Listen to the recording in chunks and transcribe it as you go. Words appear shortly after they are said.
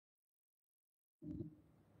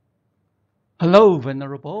Hello,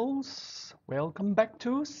 Venerables. Welcome back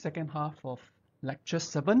to second half of Lecture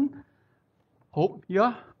 7. Hope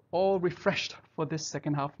you're all refreshed for this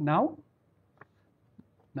second half now.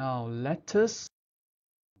 Now let us...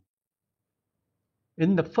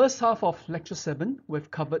 In the first half of Lecture 7,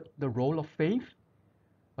 we've covered the role of faith,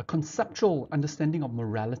 a conceptual understanding of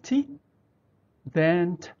morality,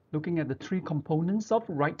 then looking at the three components of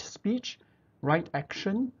right speech, right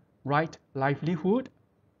action, right livelihood,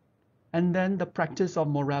 and then the practice of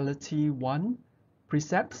morality 1,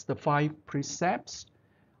 precepts, the 5 precepts,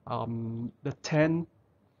 the 10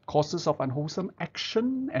 causes of unwholesome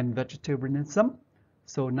action and vegetarianism.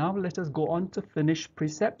 So now let us go on to finish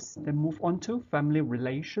precepts, then move on to family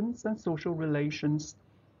relations and social relations.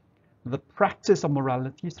 The practice of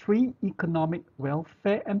morality 3, economic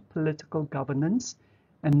welfare and political governance,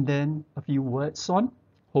 and then a few words on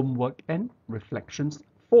homework and reflections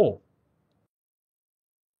 4.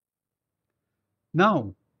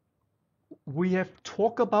 Now, we have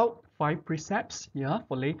talked about 5 precepts here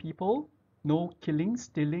for lay people: no killing,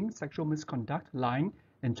 stealing, sexual misconduct, lying,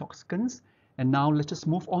 intoxicants. And now let us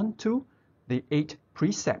move on to the 8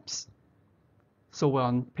 precepts. So we're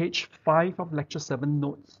on page 5 of lecture 7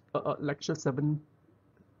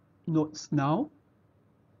 notes now.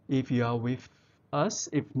 If you are with us,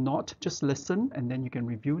 if not, just listen and then you can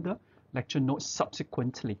review the lecture notes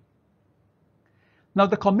subsequently. Now,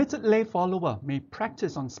 the committed lay follower may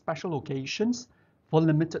practice on special occasions for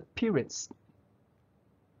limited periods.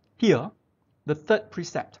 Here, the third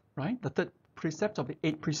precept, right? The third precept of the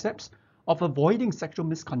 8 precepts of avoiding sexual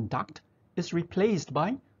misconduct is replaced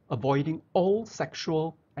by avoiding all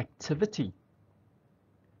sexual activity.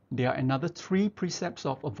 There are another 3 precepts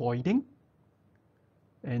of avoiding,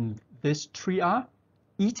 and these 3 are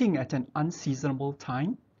eating at an unseasonable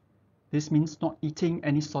time. This means not eating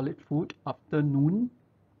any solid food after noon.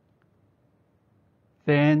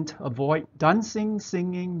 Then avoid dancing,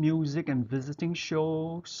 singing, music, and visiting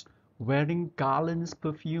shows, wearing garlands,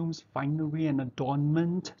 perfumes, finery, and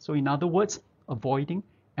adornment. So in other words, avoiding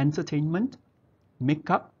entertainment,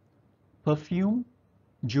 makeup, perfume,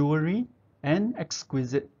 jewelry, and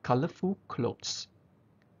exquisite colorful clothes.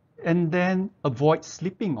 And then avoid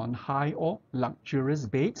sleeping on high or luxurious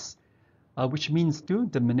beds, which means to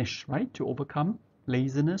diminish, right? To overcome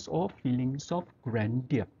laziness or feelings of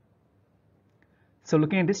grandeur. So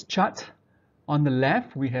looking at this chart, on the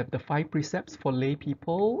left, we have the 5 precepts for lay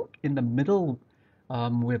people. In the middle,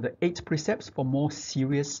 we have the 8 precepts for more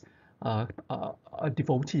serious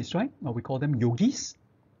devotees, right? We call them yogis.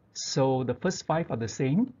 So the first 5 are the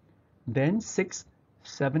same. Then 6,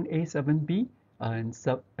 7a, 7b,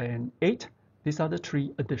 and 8. These are the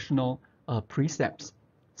 3 additional precepts.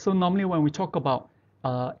 So normally when we talk about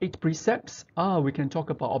 8 precepts, we can talk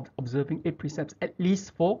about observing 8 precepts at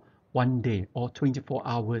least for 1 day or 24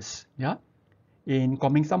 hours. Yeah. In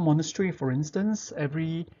Komingsam Monastery, for instance,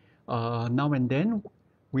 every now and then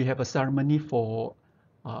we have a ceremony for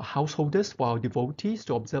householders, for our devotees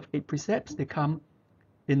to observe 8 precepts. They come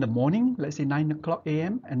in the morning, let's say 9 o'clock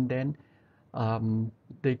a.m., and then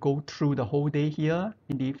they go through the whole day here.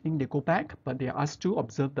 In the evening, they go back, but they are asked to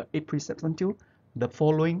observe the 8 precepts until the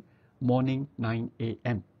following morning, 9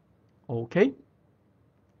 a.m. Okay?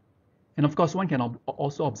 And of course, one can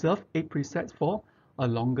also observe 8 precepts for a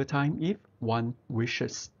longer time if one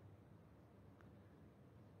wishes.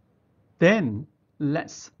 Then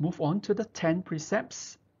let's move on to the 10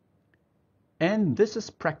 precepts. And this is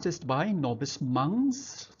practiced by novice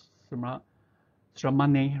monks,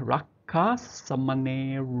 Sramane Raka,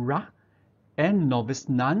 Samanera, and novice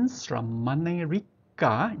nuns, Sramanerika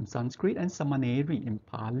in Sanskrit and Samaneri in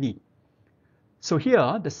Pali. So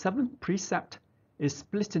here, the 7th precept is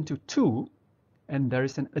split into 2, and there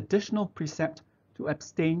is an additional precept to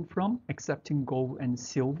abstain from accepting gold and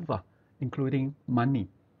silver, including money.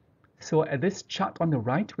 So at this chart on the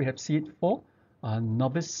right, we have seen it for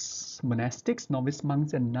novice monastics, novice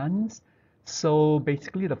monks and nuns. So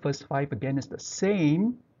basically the first 5 again is the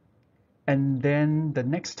same, and then the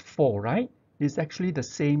next 4, right, is actually the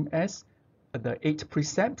same as the 8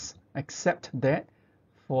 precepts, except that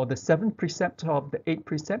for the 7th precept of the 8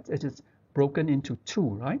 precepts, it is broken into 2,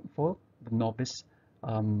 right, for the novice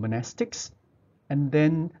monastics. And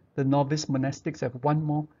then the novice monastics have 1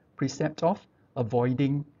 more precept of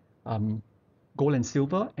avoiding gold and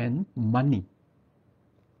silver and money.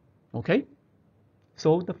 Okay?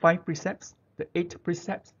 So the 5 precepts, the 8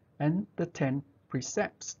 precepts, and the 10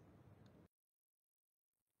 precepts.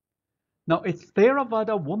 Now, a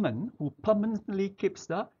Theravada woman who permanently keeps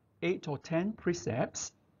the 8 or 10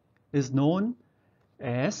 precepts is known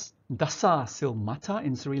as Dasa Silmata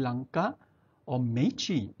in Sri Lanka or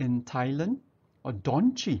Mechi in Thailand or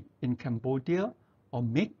Donchi in Cambodia, or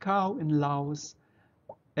Mekau in Laos,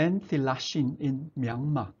 and Thilashin in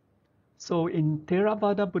Myanmar. So in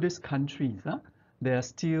Theravada Buddhist countries, there are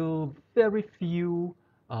still very few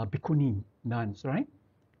bhikkhuni nuns, right?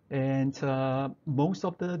 And most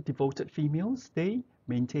of the devoted females, they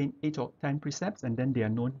maintain 8 or 10 precepts, and then they are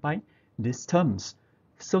known by these terms.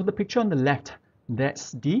 So the picture on the left,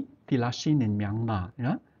 that's the Thilashin in Myanmar,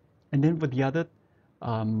 yeah? And then for the other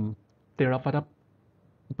Theravada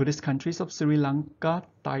Buddhist countries of Sri Lanka,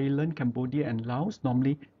 Thailand, Cambodia, and Laos,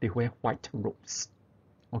 normally they wear white robes.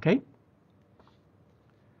 Okay?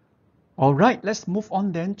 All right, let's move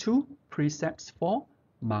on then to precepts for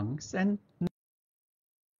monks and nuns.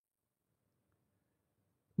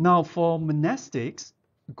 Now, for monastics,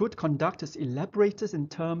 good conduct is elaborated in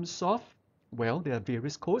terms of, well, there are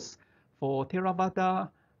various codes. For Theravada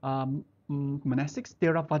monastics,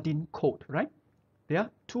 Theravadin code, right? There are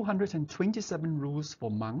 227 rules for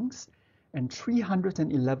monks and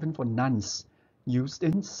 311 for nuns used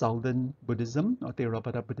in Southern Buddhism or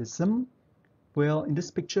Theravada Buddhism. Well, in this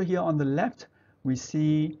picture here on the left, we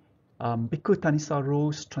see Bhikkhu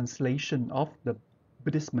Thanisaro's translation of the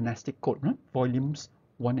Buddhist monastic code, right? Volumes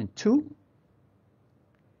 1 and 2.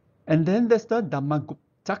 And then there's the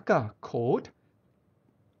Dhammaguptaka code,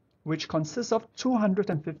 which consists of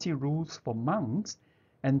 250 rules for monks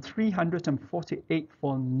and 348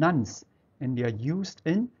 for nuns, and they are used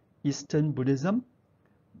in Eastern Buddhism,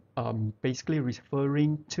 basically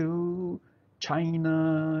referring to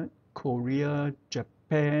China, Korea,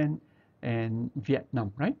 Japan, and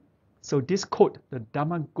Vietnam, right? So this code, the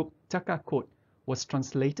Dhammaguptaka code, was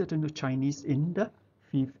translated into Chinese in the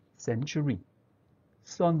 5th century.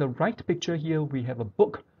 So on the right picture here, we have a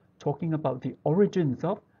book talking about the origins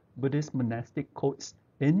of Buddhist monastic codes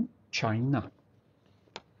in China.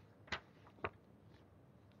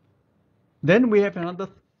 Then we have another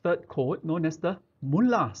third code known as the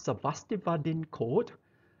Mulla Savastivadin code.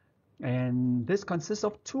 And this consists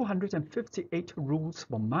of 258 rules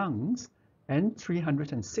for monks and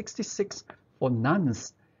 366 for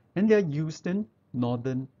nuns. And they are used in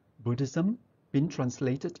Northern Buddhism, been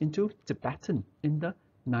translated into Tibetan in the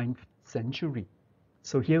 9th century.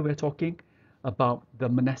 So here we're talking about the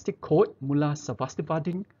monastic code, Mulla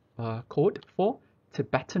Savastivadin code for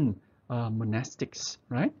Tibetan monastics,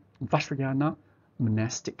 right? Vajrayana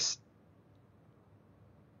monastics.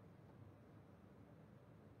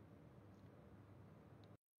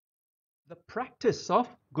 The practice of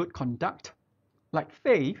good conduct, like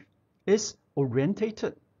faith, is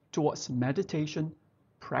orientated towards meditation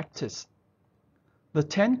practice. The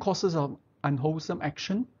 10 causes of unwholesome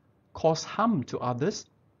action cause harm to others,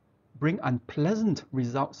 bring unpleasant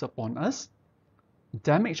results upon us,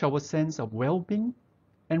 damage our sense of well-being,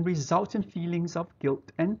 and result in feelings of guilt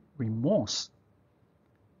and remorse.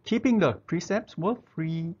 Keeping the precepts will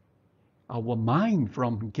free our mind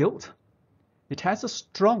from guilt. It has a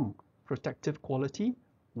strong protective quality,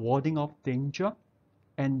 warding off danger,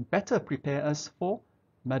 and better prepare us for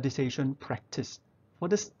meditation practice, for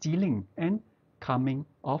the stilling and calming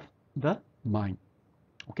of the mind.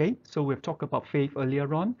 Okay, so we've talked about faith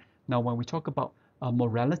earlier on. Now when we talk about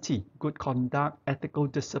morality, good conduct, ethical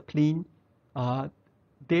discipline,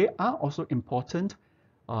 they are also important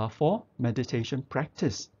for meditation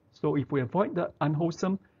practice. So if we avoid the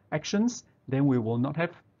unwholesome actions, then we will not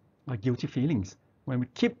have guilty feelings. When we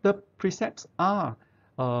keep the precepts,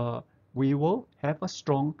 we will have a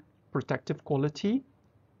strong protective quality.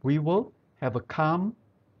 We will have a calm,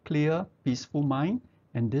 clear, peaceful mind,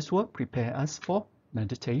 and this will prepare us for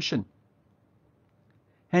meditation.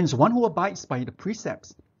 Hence, one who abides by the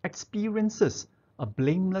precepts experiences a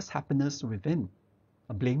blameless happiness within.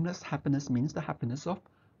 A blameless happiness means the happiness of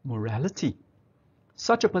morality.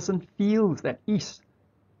 Such a person feels at ease,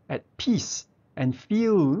 at peace, and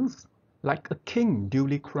feels like a king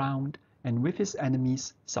duly crowned and with his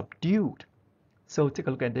enemies subdued. So take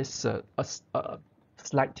a look at this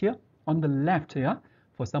slide here. On the left here,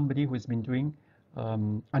 for somebody who's been doing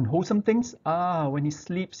unwholesome things, when he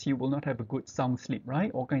sleeps, he will not have a good sound sleep,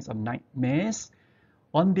 right? All kinds of nightmares.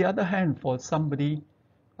 On the other hand, for somebody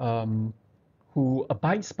who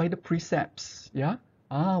abides by the precepts,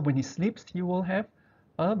 when he sleeps, he will have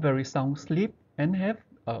a very sound sleep and have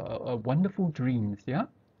wonderful dreams,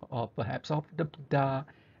 or perhaps of the Buddha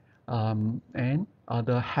and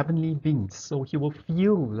other heavenly beings. So he will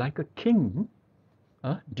feel like a king,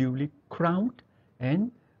 duly crowned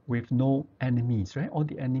and with no enemies, right? All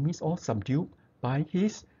the enemies all subdued by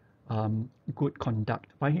his good conduct,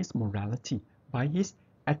 by his morality, by his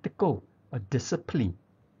ethical discipline.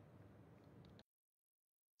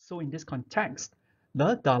 So in this context,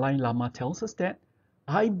 the Dalai Lama tells us that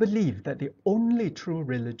I believe that the only true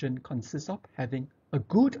religion consists of having a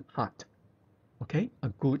good heart. Okay, a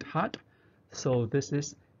good heart. So this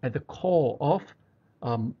is at the core of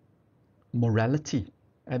morality,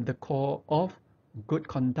 at the core of good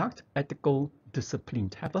conduct, ethical discipline.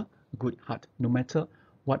 To have a good heart, no matter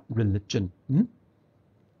what religion.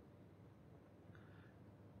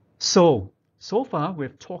 So far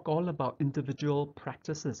we've talked all about individual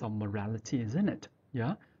practices of morality, isn't it?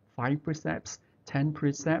 Yeah, 5 precepts, 10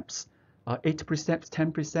 precepts, 8 precepts,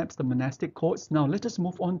 10 precepts, the monastic codes. Now let us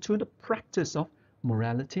move on to the practice of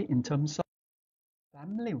morality in terms of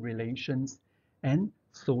family relations and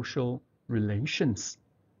social relations.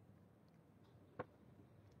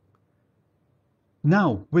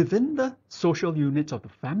 Now, within the social unit of the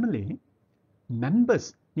family,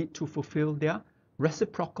 members need to fulfill their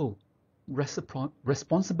reciprocal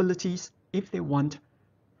responsibilities if they want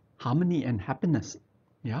harmony and happiness.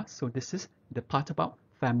 Yeah, so this is the part about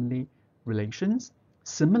family relations.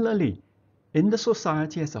 Similarly, in the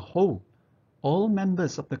society as a whole, all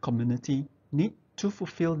members of the community need to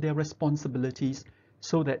fulfill their responsibilities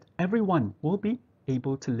so that everyone will be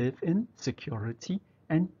able to live in security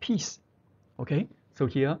and peace. Okay, so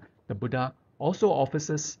here the Buddha also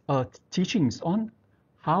offers us teachings on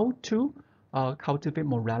how to cultivate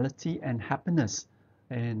morality and happiness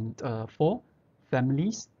and for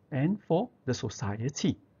families and for the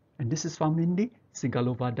society. And this is found in the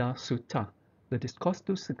Sigalovada Sutta, the discourse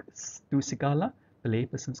to Sigala, the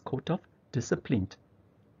layperson's code of discipline.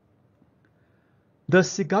 The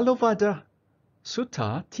Sigalovada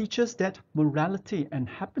Sutta teaches that morality and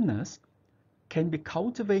happiness can be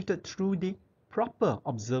cultivated through the proper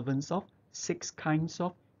observance of 6 kinds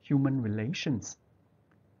of human relations.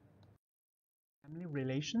 Family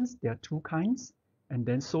relations, there are 2 kinds, and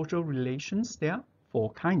then social relations, there are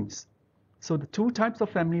 4 kinds. So the 2 types of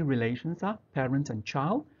family relations are parent and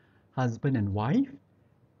child, husband and wife,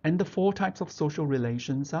 and the 4 types of social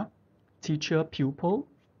relations are teacher, pupil,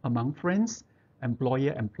 among friends,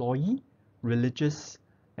 employer, employee, religious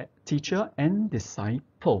teacher, and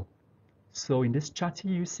disciple. So in this chart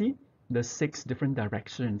here, you see the 6 different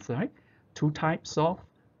directions, right? 2 types of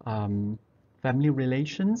family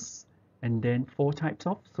relations, and then 4 types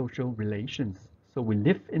of social relations. So we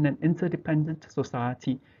live in an interdependent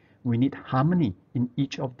society. We need harmony in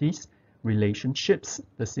each of these relationships.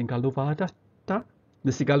 The Sigalovada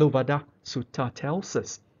Sutta tells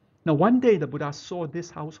us. Now one day the Buddha saw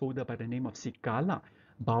this householder by the name of Sigala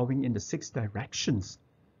bowing in the 6 directions.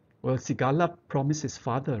 Well, Sigala promised his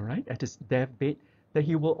father, right, at his deathbed, that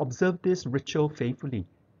he will observe this ritual faithfully.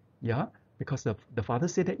 Yeah, because the father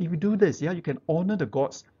said that if you do this, yeah, you can honor the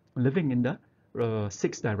gods living in the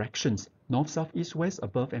 6 directions, north, south, east, west,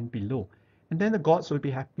 above and below. And then the gods will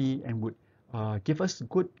be happy and would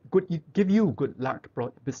give you good luck,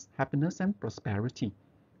 happiness and prosperity.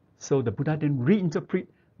 So the Buddha then reinterpret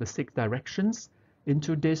the 6 directions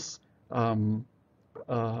into this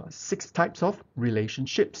 6 types of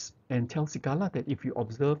relationships, and tell Sigala that if you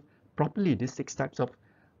observe properly these 6 types of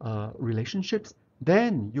relationships,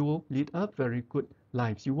 then you will lead a very good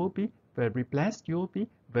life. You will be very blessed. You will be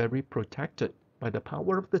very protected by the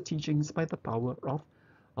power of the teachings, by the power of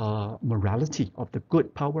morality, of the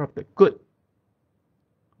good, power of the good.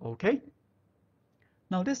 Okay.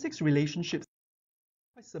 Now, these 6 relationships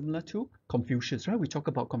are quite similar to Confucius, right? We talk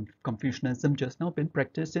about Confucianism just now, been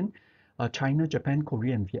practiced in China, Japan,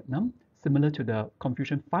 Korea, and Vietnam, similar to the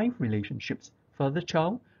Confucian 5 relationships: father,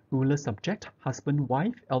 child, ruler, subject, husband,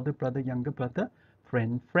 wife, elder brother, younger brother,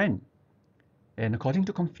 friend, friend. And according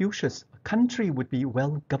to Confucius, a country would be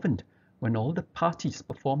well governed when all the parties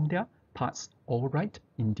perform their parts all right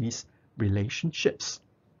in these relationships.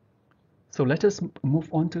 So let us move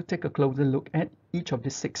on to take a closer look at each of the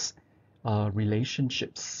 6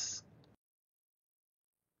 relationships.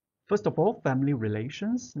 First of all, family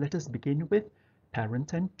relations. Let us begin with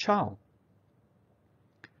parent and child.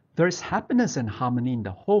 There is happiness and harmony in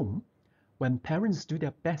the home when parents do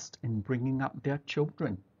their best in bringing up their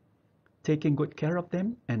children, taking good care of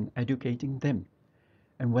them and educating them.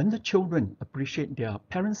 And when the children appreciate their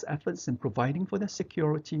parents' efforts in providing for their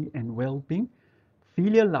security and well-being,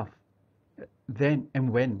 filial love then and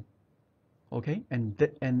when, okay,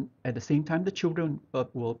 and at the same time the children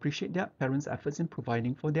will appreciate their parents' efforts in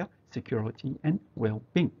providing for their security and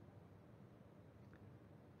well-being.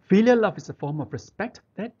 Filial love is a form of respect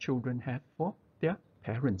that children have for their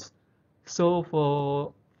parents. So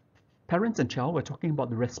for parents and child, we're talking about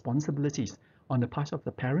the responsibilities on the part of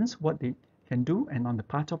the parents, what they can do, and on the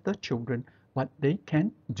part of the children, what they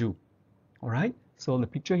can do. All right. So the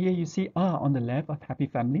picture here you see on the left, a happy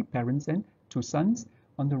family, parents and 2 sons.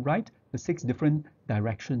 On the right, the 6 different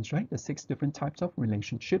directions, right? The 6 different types of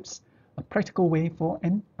relationships, a practical way for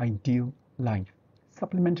an ideal life.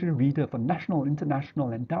 Supplementary reader for national,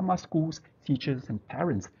 international, and Dharma schools, teachers, and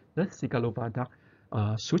parents, the Sigalovada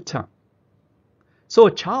Sutta. So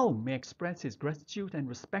a child may express his gratitude and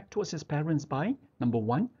respect towards his parents by, number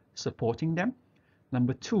 1, supporting them.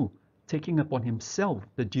 Number 2, taking upon himself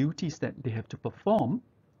the duties that they have to perform.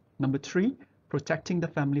 Number 3, protecting the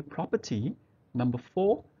family property. Number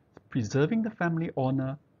 4, preserving the family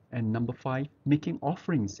honor. And number 5, making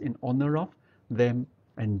offerings in honor of them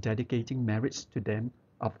and dedicating merits to them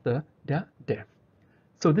after their death.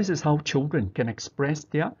 So this is how children can express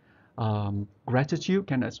their gratitude,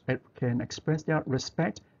 can express their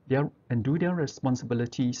respect, and do their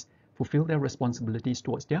responsibilities, fulfill their responsibilities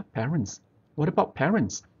towards their parents. What about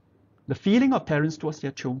parents? The feeling of parents towards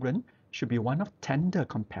their children should be one of tender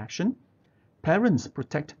compassion. Parents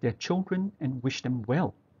protect their children and wish them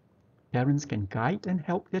well. Parents can guide and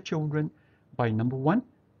help their children by, number 1,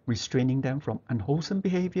 restraining them from unwholesome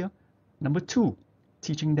behavior. Number 2,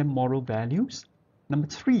 teaching them moral values. Number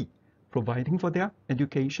 3, providing for their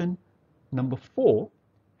education. Number 4,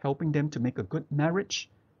 helping them to make a good marriage.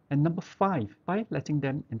 And number 5, by letting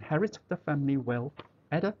them inherit the family wealth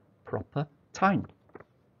at a proper time.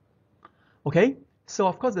 Okay, so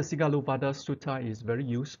of course the Sigalovada Sutta is very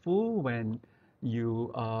useful when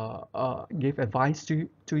you give advice to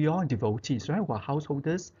your devotees, right? Or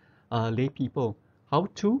householders, lay people, how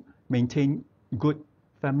to maintain good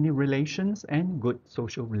family relations and good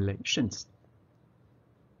social relations.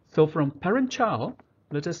 So from parent-child,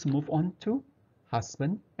 let us move on to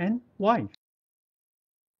husband and wife.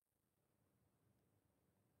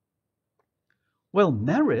 Well,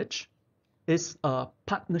 marriage is a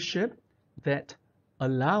partnership that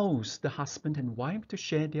allows the husband and wife to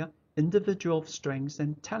share their individual strengths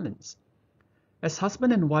and talents. As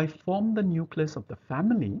husband and wife form the nucleus of the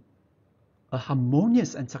family, a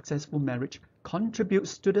harmonious and successful marriage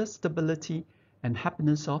contributes to the stability and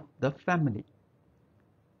happiness of the family.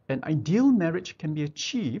 An ideal marriage can be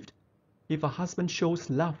achieved if a husband shows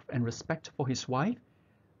love and respect for his wife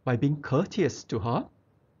by being courteous to her.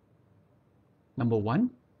 Number 1,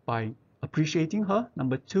 by appreciating her.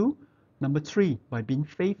 Number 2, number 3, by being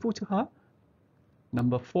faithful to her.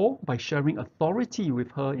 Number 4, by sharing authority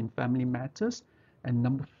with her in family matters. And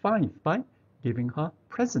number 5, by giving her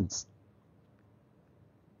presents.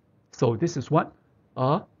 So this is what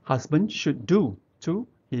a husband should do to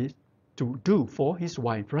do for his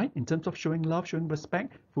wife, right? In terms of showing love, showing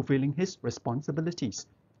respect, fulfilling his responsibilities.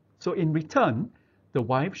 So in return, the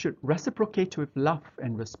wife should reciprocate with love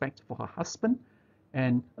and respect for her husband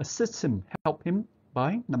and assist him, help him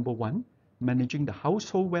by, number 1, managing the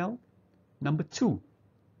household well. Number 2,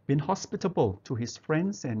 being hospitable to his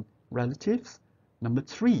friends and relatives. Number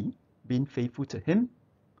 3, being faithful to him.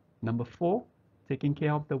 Number 4, taking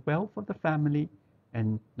care of the wealth of the family.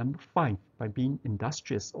 And number 5, by being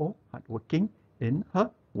industrious or hardworking in her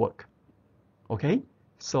work. Okay,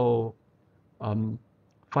 so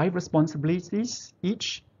 5 responsibilities,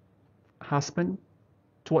 each husband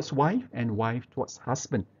towards wife and wife towards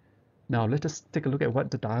husband. Now let us take a look at what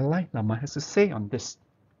the Dalai Lama has to say on this.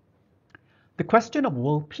 The question of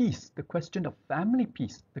world peace, the question of family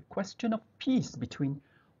peace, the question of peace between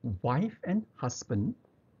wife and husband,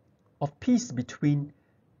 of peace between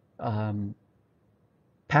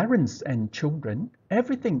parents and children,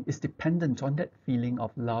 everything is dependent on that feeling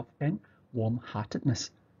of love and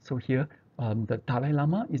warm-heartedness. So here, the Dalai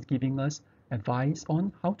Lama is giving us advice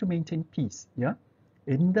on how to maintain peace,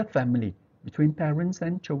 in the family, between parents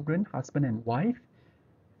and children, husband and wife.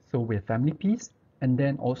 So we have family peace, and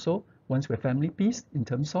then also once we have family peace, in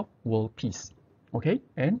terms of world peace. Okay,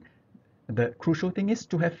 and the crucial thing is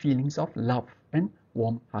to have feelings of love and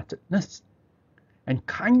warm-heartedness. And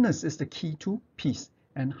kindness is the key to peace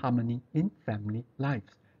and harmony in family life.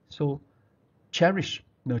 So cherish,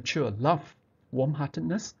 nurture, love,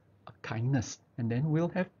 warm-heartedness, kindness, and then we'll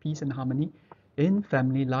have peace and harmony in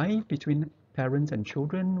family life between parents and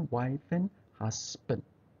children, wife and husband.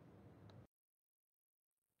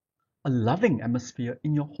 A loving atmosphere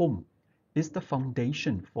in your home is the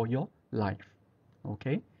foundation for your life.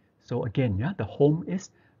 Okay, so again, the home is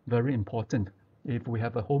very important. If we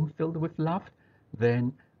have a home filled with love,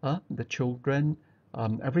 then the children,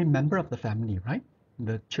 every member of the family, right?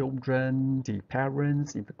 The children, the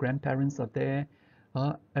parents, if the grandparents are there,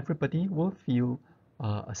 everybody will feel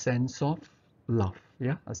a sense of love,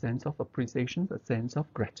 a sense of appreciation, a sense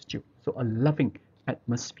of gratitude. So a loving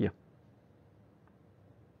atmosphere.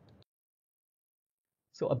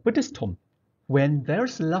 So a Buddhist home When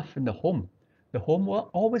there's love in the home will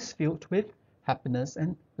always filled with happiness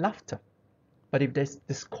and laughter. But if there's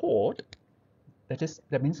discord,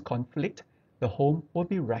 that means conflict, the home will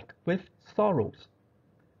be racked with sorrows.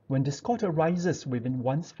 When discord arises within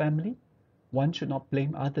one's family, one should not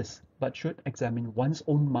blame others, but should examine one's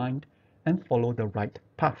own mind and follow the right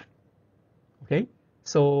path. Okay,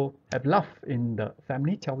 so have love in the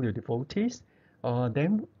family, tell your devotees,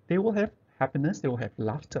 then they will have happiness, they will have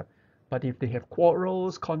laughter. But if they have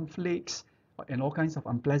quarrels, conflicts, and all kinds of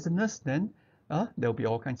unpleasantness, then there will be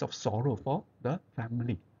all kinds of sorrow for the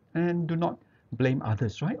family. And do not blame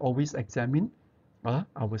others, right? Always examine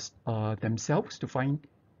themselves to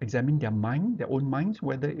examine their mind, their own minds,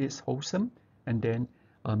 whether it's wholesome, and then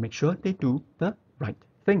make sure they do the right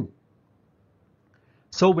thing.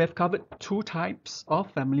 So we have covered 2 types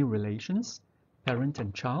of family relations, parent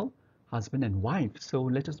and child, husband and wife. So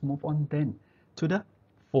let us move on then to the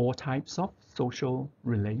 4 types of social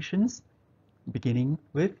relations, beginning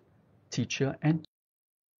with teacher and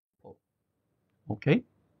pupil. Okay.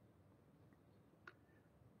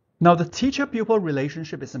 Now the teacher-pupil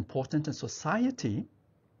relationship is important in society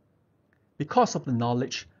because of the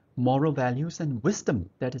knowledge, moral values, and wisdom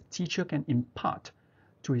that a teacher can impart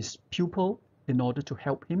to his pupil in order to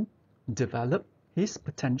help him develop his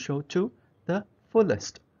potential to the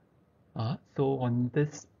fullest. So on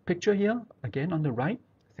this picture here, again on the right,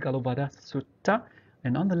 Sikalovada Sutta,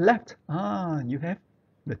 and on the left, you have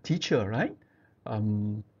the teacher, right?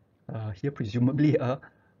 Here presumably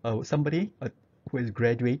somebody who has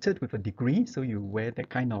graduated with a degree, so you wear that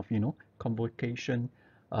kind of, convocation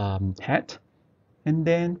hat, and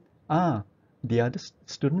then the other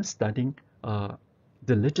students studying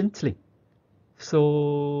diligently.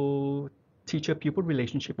 So teacher-pupil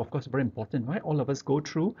relationship, of course, very important, right? All of us go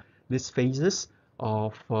through these phases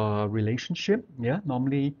of relationship. Yeah,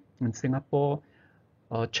 normally in Singapore,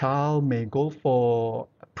 a child may go for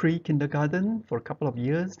pre-kindergarten for a couple of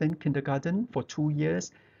years, then kindergarten for 2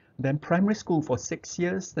 years, then primary school for 6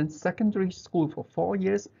 years, then secondary school for 4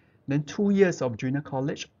 years, then 2 years of junior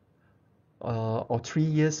college, or 3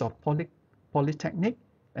 years of polytechnic,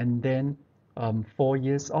 and then 4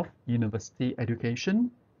 years of university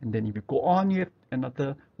education. And then if you go on, you have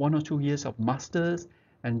another 1 or 2 years of masters,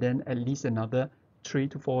 and then at least another 3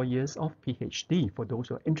 to 4 years of PhD for those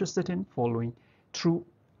who are interested in following through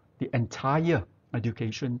the entire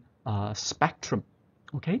education spectrum.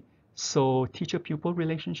 Okay, so teacher-pupil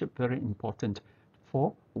relationship, very important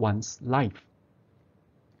for one's life.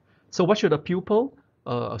 So what should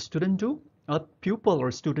a student do? A pupil or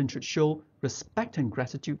a student should show respect and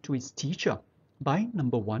gratitude to his teacher by,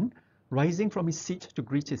 number 1, rising from his seat to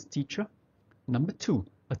greet his teacher. Number 2,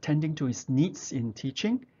 attending to his needs in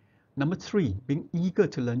teaching. Number 3, being eager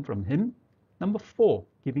to learn from him. Number 4,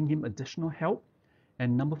 giving him additional help.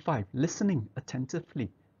 And number 5, listening attentively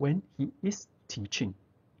when he is teaching.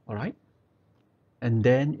 All right? And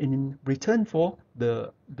then in return for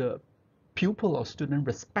the pupil or student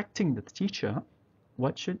respecting the teacher,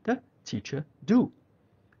 what should the teacher do?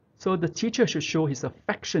 So the teacher should show his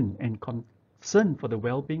affection and concern for the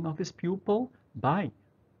well-being of his pupil by,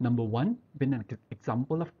 number 1, being an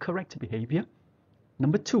example of correct behavior.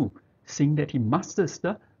 Number 2, seeing that he masters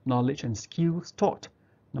the knowledge and skills taught.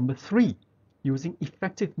 Number 3, using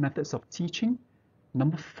effective methods of teaching.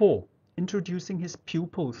 Number 4, introducing his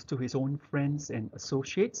pupils to his own friends and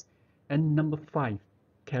associates. And number 5,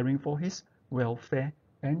 caring for his welfare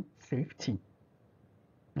and safety.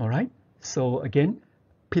 All right, so again,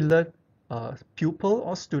 pillar pupil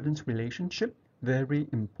or student relationship, very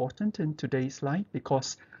important in today's life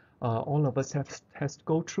because all of us has to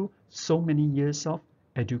go through so many years of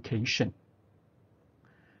education.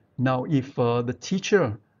 Now, if the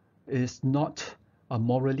teacher is not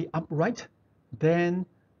morally upright, then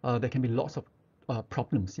there can be lots of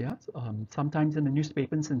problems. Yeah, sometimes in the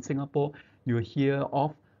newspapers in Singapore, you hear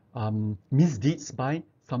of misdeeds by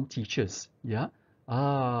some teachers. Yeah,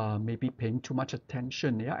 maybe paying too much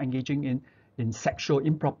attention. Yeah, engaging in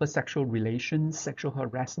improper sexual relations, sexual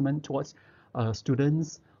harassment towards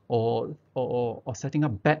students, or setting a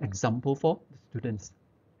bad example for the students.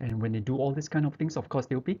 And when they do all these kind of things, of course,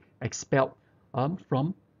 they'll be expelled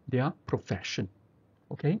from their profession.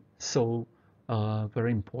 Okay, so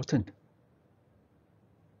very important.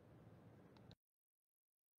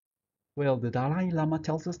 Well, the Dalai Lama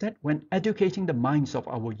tells us that when educating the minds of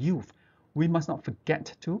our youth, we must not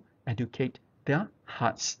forget to educate their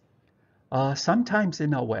hearts. Sometimes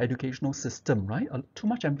in our educational system, right, too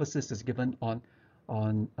much emphasis is given on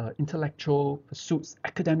intellectual pursuits,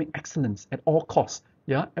 academic excellence at all costs.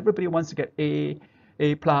 Yeah, everybody wants to get A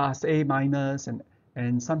plus, A minus,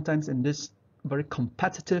 and sometimes in this very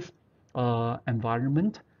competitive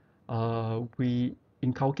environment, we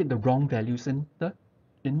inculcate the wrong values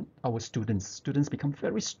in our students. Students become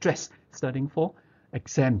very stressed studying for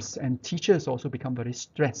exams, and teachers also become very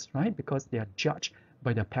stressed, right? Because they are judged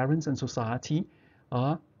by their parents and society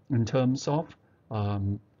in terms of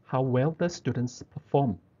how well the students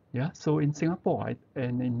perform. Yeah, so in Singapore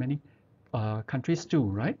and in many countries too,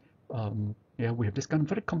 right? Yeah, we have this kind of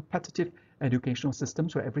very competitive educational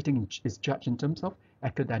systems where everything is judged in terms of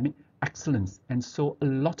academic excellence, and so a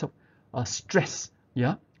lot of stress,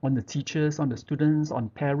 yeah, on the teachers, on the students, on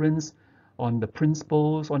parents, on the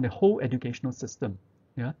principals, on the whole educational system.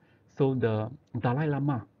 Yeah, so the Dalai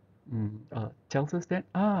Lama tells us that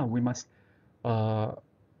we must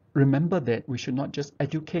remember that we should not just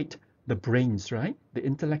educate the brains, right, the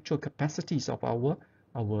intellectual capacities of our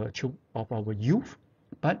youth,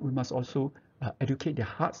 but we must also educate their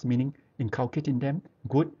hearts, meaning inculcate in them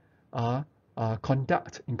good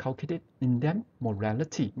conduct, inculcate in them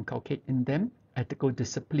morality, inculcate in them ethical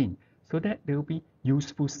discipline, so that they will be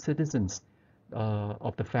useful citizens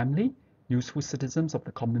of the family, useful citizens of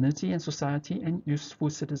the community and society, and useful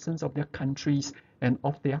citizens of their countries and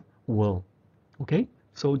of their world. Okay,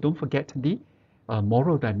 so don't forget the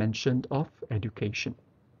moral dimension of education.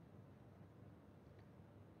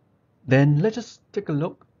 Then let us take a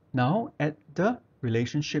look now at the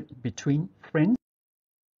relationship between friends.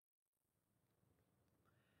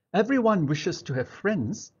 Everyone wishes to have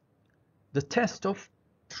friends. The test of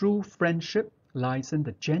true friendship lies in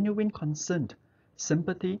the genuine concern,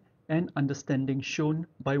 sympathy, and understanding shown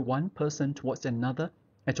by one person towards another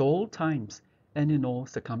at all times and in all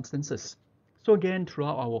circumstances. So again,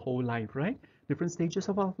 throughout our whole life, right? Different stages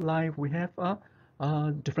of our life, we have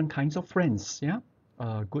different kinds of friends, yeah?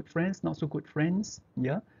 Good friends, not so good friends,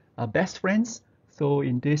 yeah? Best friends. So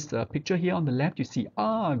in this picture here on the left, you see,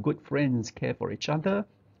 good friends care for each other.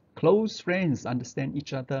 Close friends understand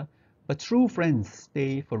each other. But true friends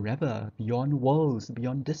stay forever, beyond worlds,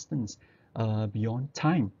 beyond distance, beyond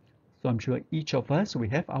time. So I'm sure each of us, we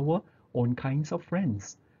have our own kinds of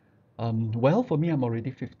friends. Well, for me, I'm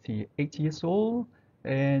already 58 years old,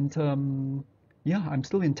 and yeah, I'm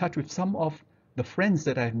still in touch with some of the friends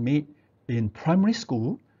that I've made in primary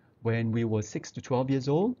school when we were 6 to 12 years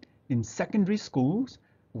old, in secondary schools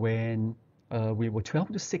when we were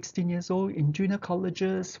 12 to 16 years old, in junior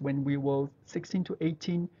colleges when we were 16 to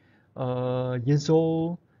 18 years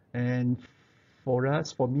old, and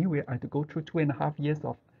for me, I had to go through 2.5 years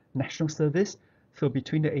of national service. So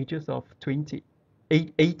between the ages of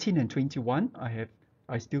 18 and 21,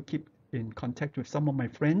 I still keep in contact with some of my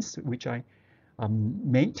friends, which I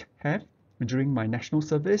have during my national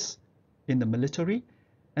service in the military.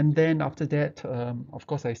 And then after that, of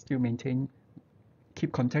course, I still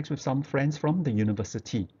keep contacts with some friends from the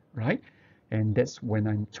university, right? And that's when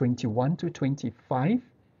I'm 21 to 25.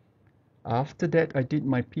 After that, I did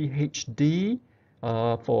my PhD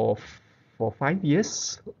for 5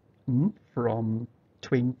 years, from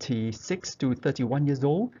 26 to 31 years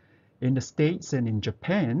old in the States and in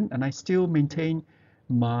Japan, and I still maintain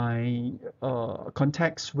my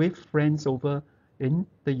contacts with friends over in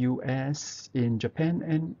the US, in Japan,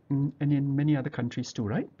 and in many other countries too,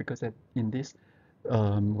 right? Because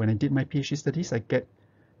when I did my PhD studies, I get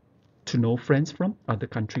to know friends from other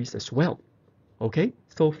countries as well. Okay,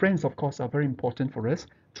 so friends, of course, are very important for us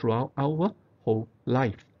throughout our whole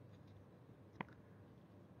life.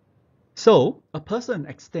 So a person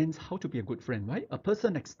extends how to be a good friend, right? A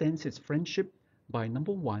person extends his friendship by,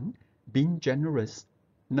 number one, being generous,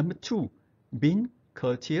 number two, being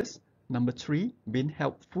courteous, number three, being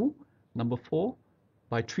helpful, number four,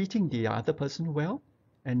 by treating the other person well,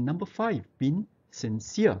 and number five, being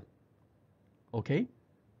sincere. Okay,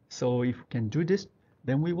 so if we can do this,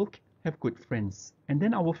 then we will have good friends, and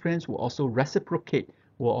then our friends will also reciprocate,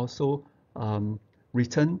 will also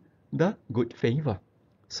return the good favor.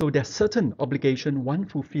 So there are certain obligations one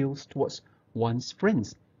fulfills towards one's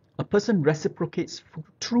friends. A person reciprocates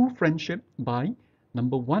true friendship by,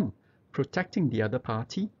 number one, protecting the other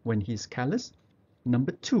party when he is careless.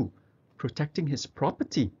 Number two, protecting his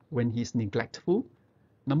property when he is neglectful.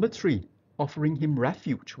 Number three, offering him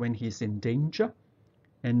refuge when he is in danger.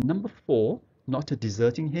 And number four, not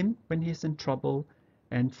deserting him when he is in trouble.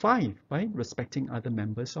 And five, by respecting other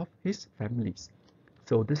members of his families.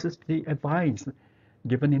 So this is the advice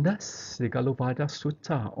given in the Sigalovada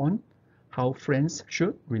Sutta on how friends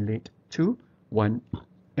should relate to one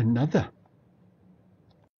another.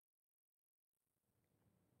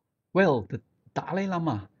 Well, the Dalai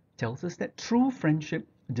Lama tells us that true friendship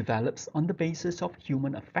develops on the basis of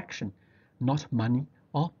human affection, not money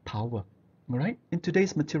or power. right? In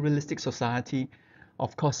today's materialistic society,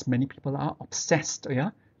 of course, many people are obsessed,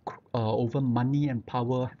 over money and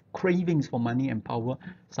power, cravings for money and power.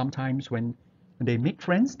 Sometimes when they make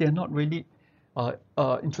friends, they're not really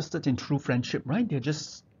interested in true friendship, right? They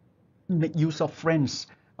just make use of friends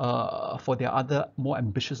for their other more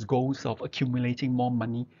ambitious goals of accumulating more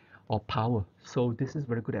money or power. So this is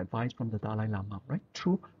very good advice from the Dalai Lama, right?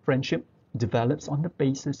 True friendship develops on the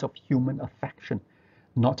basis of human affection,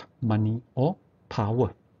 not money or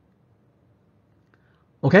power.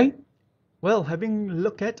 Okay, well, having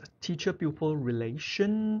looked at teacher-pupil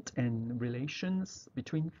relations and relations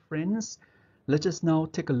between friends, let us now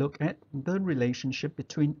take a look at the relationship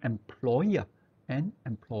between employer and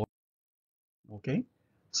employee. Okay,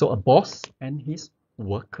 so a boss and his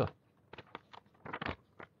worker.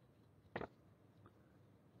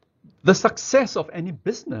 The success of any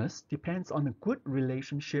business depends on a good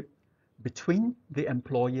relationship between the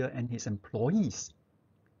employer and his employees.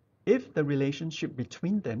 If the relationship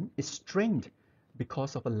between them is strained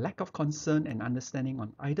because of a lack of concern and understanding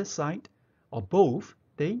on either side or both,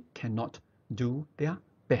 they cannot do their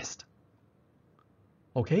best.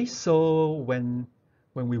 Okay, so when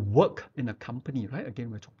we work in a company, right?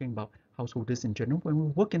 Again, we're talking about householders in general. When we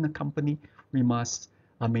work in a company, we must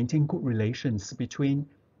maintain good relations between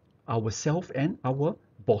ourselves and our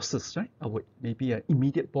bosses, right? Our maybe an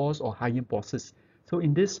immediate boss or higher bosses. So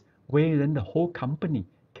in this way, then the whole company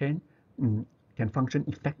can function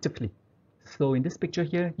effectively. So in this picture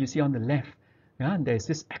here, you see on the left, there's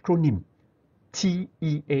this acronym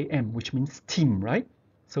TEAM, which means team, right?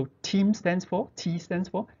 So team stands for, T stands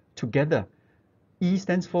for together, E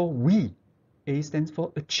stands for we, A stands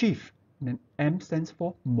for achieve, and then M stands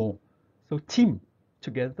for more. So team,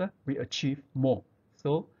 together we achieve more.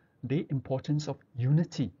 So the importance of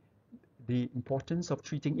unity, the importance of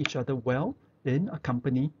treating each other well in a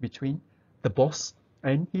company between the boss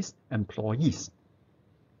and his employees.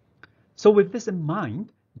 So with this in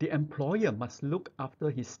mind, the employer must look after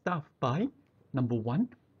his staff by, number one,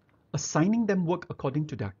 assigning them work according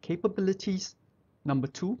to their capabilities. Number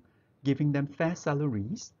two, giving them fair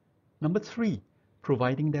salaries. Number three,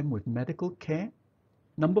 providing them with medical care.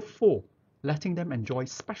 Number four, letting them enjoy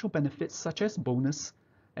special benefits such as bonus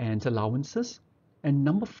and allowances. And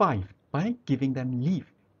number five, by giving them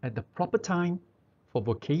leave at the proper time for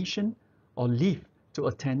vacation or leave to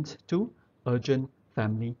attend to urgent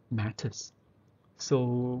family matters.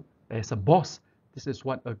 So as a boss, this is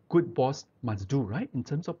what a good boss must do, right? In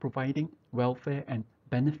terms of providing welfare and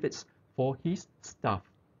benefits for his staff.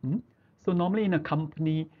 So normally in a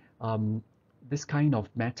company, this kind of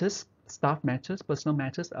matters, staff matters, personal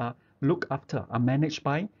matters are managed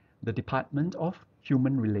by the Department of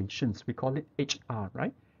Human Relations. We call it HR,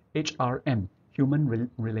 right? HRM, Human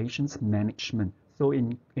Relations Management. So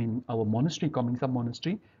in our monastery, Gomingsa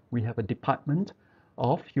Monastery, we have a Department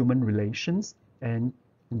of Human Relations, and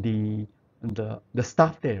the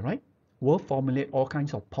staff there, right, will formulate all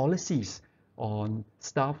kinds of policies on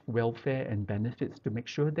staff welfare and benefits to make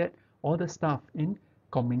sure that all the staff in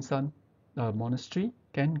Gomingsa Monastery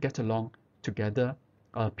can get along together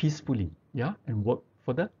peacefully, and work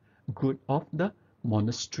for the good of the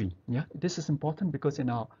monastery. This is important because in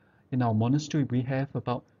our monastery we have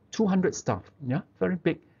about 200 staff. Very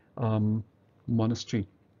big monastery.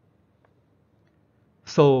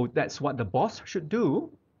 So that's what the boss should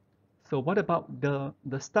do. So what about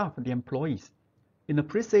the staff, the employees? In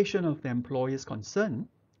appreciation of the employer's concern,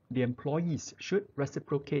 the employees should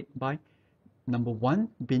reciprocate by, number one,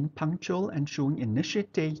 being punctual and showing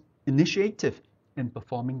initiative in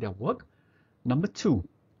performing their work. Number two,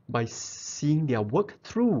 by seeing their work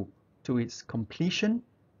through to its completion.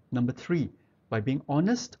 Number three, by being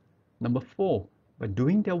honest. Number four, by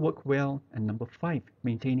doing their work well. And number five,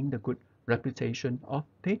 maintaining the good reputation of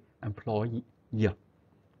the employee.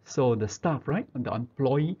 So the staff, right, and the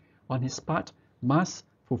employee on his part must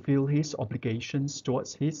fulfill his obligations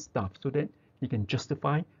towards his staff so that he can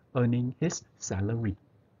justify earning his salary.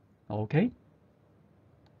 Okay.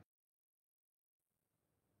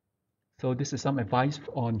 So this is some advice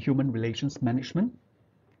on human relations management.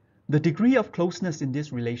 The degree of closeness in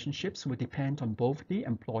these relationships will depend on both the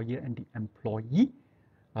employer and the employee.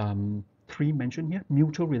 Three mentioned here: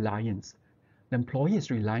 mutual reliance. The employee is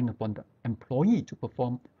relying upon the employee to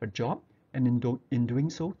perform her job, and in doing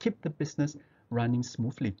so, keep the business running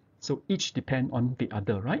smoothly. So each depend on the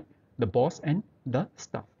other, right? The boss and the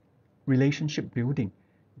staff. Relationship building.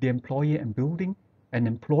 The employer and building an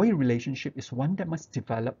employee relationship is one that must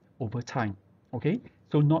develop over time. Okay,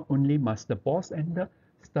 so not only must the boss and the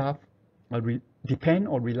staff depend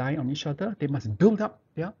or rely on each other, they must build up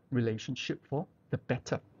their relationship for the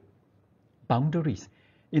better. boundaries.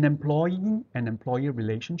 In employee and employee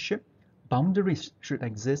relationship, boundaries should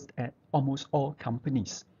exist at almost all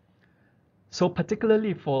companies. So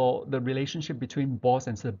particularly for the relationship between boss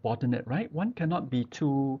and subordinate, right? One cannot be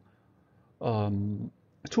too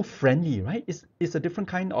friendly, right? It's a different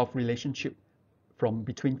kind of relationship from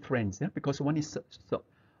between friends, yeah? Because one is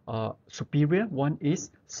superior, one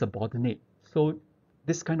is subordinate. So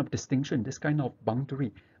this kind of distinction, this kind of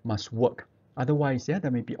boundary must work. Otherwise, yeah,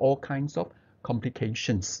 there may be all kinds of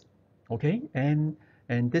complications. Okay, and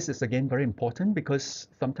this is again very important because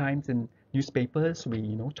sometimes in newspapers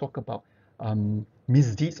we talk about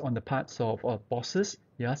misdeeds on the parts of bosses,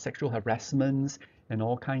 yeah, sexual harassments and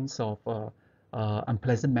all kinds of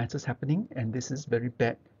unpleasant matters happening, and this is very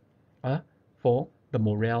bad for the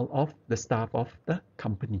morale of the staff of the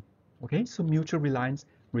company. Okay, so mutual reliance,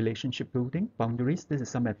 relationship building, boundaries. This is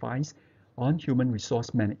some advice on human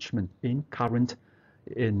resource management in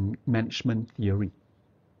management theory.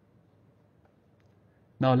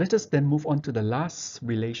 Now let us then move on to the last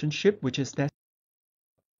relationship, which is that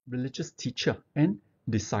religious teacher and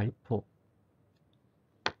disciple.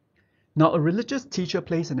 Now, a religious teacher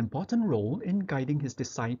plays an important role in guiding his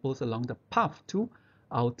disciples along the path to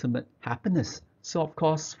ultimate happiness. So, of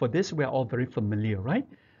course, for this, we're all very familiar, right?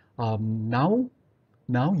 Now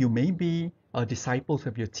you may be disciples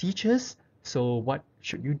of your teachers. So, what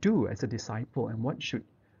should you do as a disciple, and what should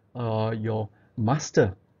your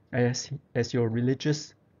master, as your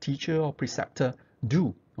religious teacher or preceptor,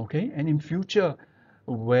 do? Okay, and in future,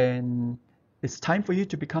 when it's time for you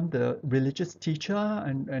to become the religious teacher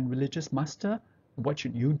and religious master, what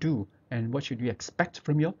should you do, and what should you expect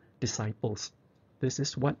from your disciples? This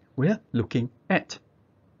is what we're looking at.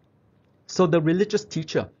 So the religious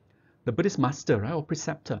teacher, the Buddhist master, right, or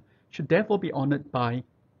preceptor, should therefore be honored by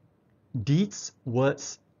deeds,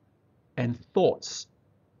 words, and thoughts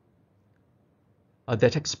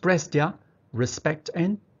that express their respect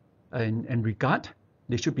and regard.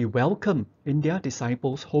 They should be welcome in their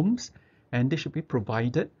disciples' homes, and they should be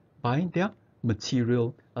provided by their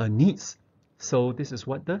material needs. So this is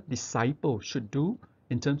what the disciple should do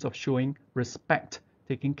in terms of showing respect,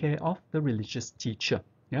 taking care of the religious teacher,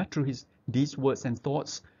 yeah, through his deeds, words, and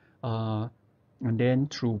thoughts, and then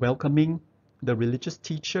through welcoming the religious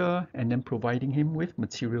teacher and then providing him with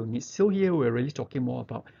material needs. So here we're really talking more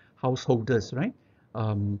about householders, right?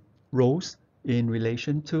 Roles in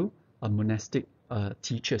relation to monastic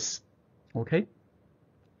teachers. Okay.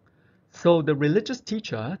 So the religious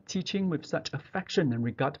teacher, teaching with such affection and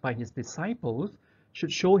regard by his disciples,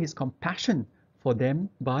 should show his compassion for them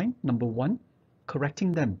by, number one,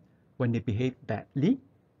 correcting them when they behave badly.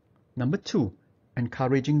 Number two,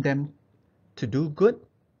 encouraging them to do good.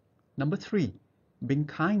 Number three, being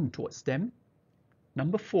kind towards them.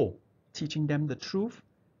 Number four, teaching them the truth.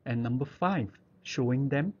 And number five, showing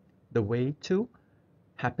them the way to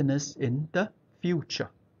happiness in the future.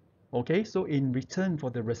 Okay, so in return for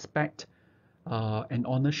the respect and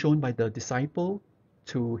honor shown by the disciple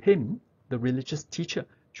to him, the religious teacher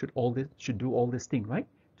should do all this thing, right?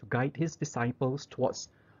 To guide his disciples towards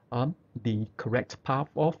the correct path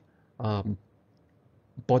of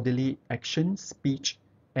bodily action, speech,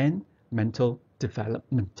 and mental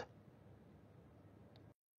development.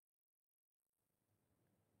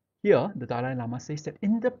 Here, the Dalai Lama says that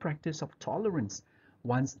in the practice of tolerance,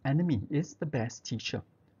 one's enemy is the best teacher.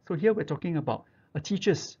 So here we're talking about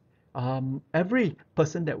teachers. Every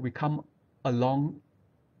person that we come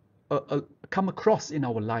across in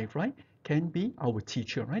our life, right, can be our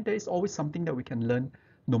teacher, right? There is always something that we can learn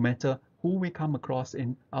no matter who we come across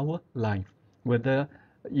in our life, whether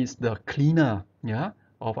it's the cleaner, yeah,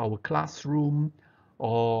 of our classroom,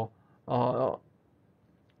 or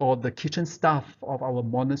the kitchen staff of our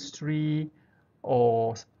monastery,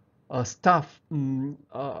 or staff taking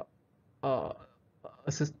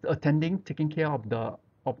care of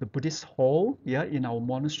the Buddhist hall, yeah, in our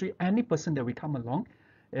monastery. Any person that we come along,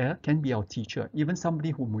 yeah, can be our teacher. Even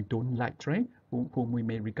somebody whom we don't like, right, whom we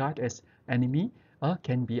may regard as enemy,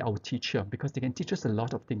 can be our teacher, because they can teach us a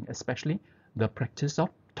lot of things, especially the practice of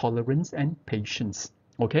tolerance and patience.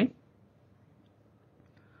 Okay.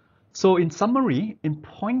 So in summary, in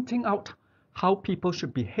pointing out how people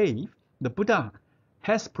should behave, the Buddha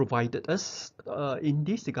has provided us in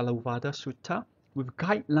the Sigalovada Sutta with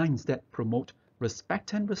guidelines that promote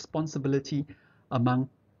respect and responsibility among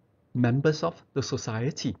members of the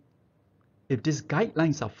society. If these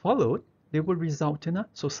guidelines are followed, they will result in a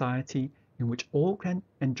society in which all can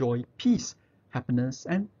enjoy peace, happiness,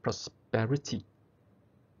 and prosperity.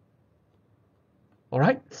 All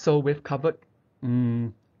right, so we've covered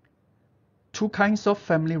 2 2 kinds of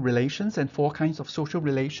family relations and 4 kinds of social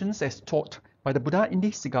relations as taught by the Buddha in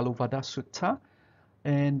the Sigalovada Sutta.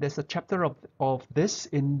 And there's a chapter of this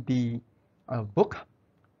in the book,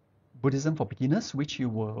 Buddhism for Beginners, which you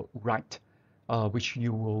will read,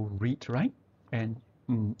 right? And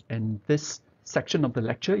this section of the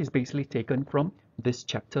lecture is basically taken from this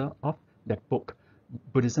chapter of that book,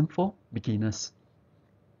 Buddhism for Beginners.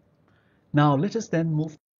 Now let us then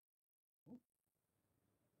move to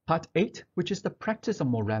part 8, which is the practice of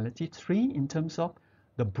morality 3 in terms of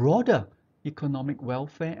the broader economic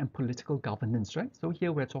welfare and political governance, right? So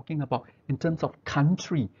here we're talking about in terms of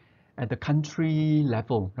country, at the country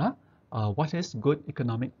level, right? What is good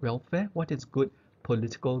economic welfare? What is good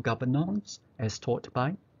political governance as taught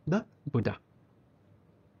by the Buddha?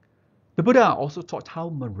 The Buddha also taught how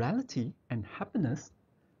morality and happiness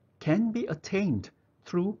can be attained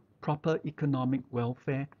through proper economic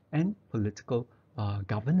welfare and political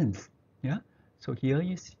governance. Yeah. So here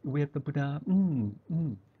we have the Buddha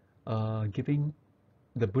giving.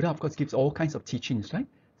 The Buddha, of course, gives all kinds of teachings, right?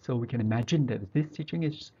 So we can imagine that this teaching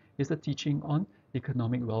is a teaching on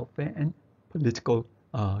economic welfare and political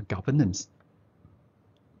governance.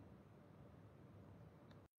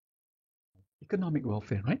 Economic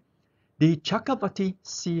welfare, right? The Chakravarti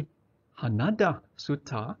Sihanada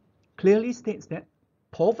Sutta clearly states that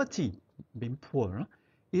poverty, being poor,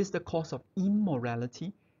 is the cause of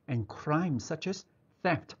immorality and crimes such as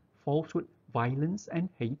theft, falsehood, violence, and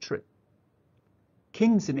hatred.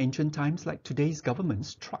 Kings in ancient times, like today's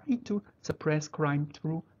governments, tried to suppress crime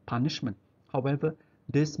through punishment. However,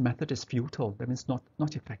 this method is futile, that means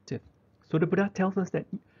not effective. So the Buddha tells us that,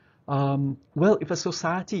 well, if a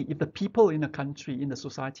society, if the people in a country, in a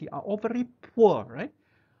society are all very poor, right?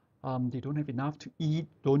 They don't have enough to eat,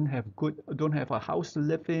 don't have a house to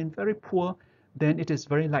live in, very poor, then it is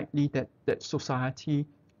very likely that society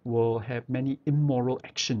will have many immoral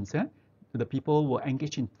actions. Yeah? The people will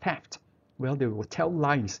engage in theft. Well, they will tell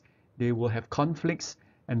lies. They will have conflicts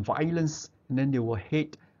and violence, and then they will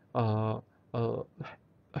hate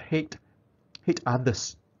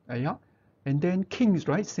others. Yeah, and then kings,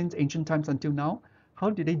 right? Since ancient times until now, how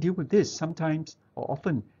did they deal with this? Sometimes or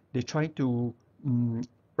often they try to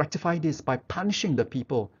rectify this by punishing the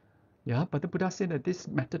people. Yeah, but the Buddha said that this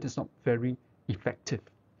method is not very effective.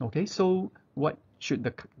 Okay, so what should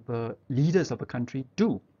the leaders of a country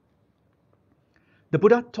do? The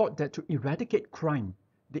Buddha taught that to eradicate crime,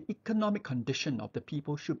 the economic condition of the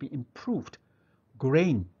people should be improved.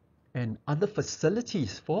 Grain and other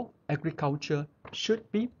facilities for agriculture should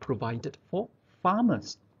be provided for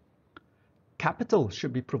farmers. Capital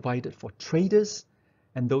should be provided for traders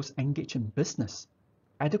and those engaged in business.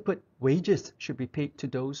 Adequate wages should be paid to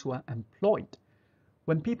those who are employed.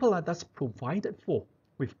 When people are thus provided for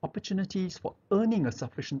with opportunities for earning a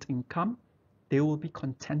sufficient income, they will be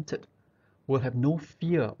contented, will have no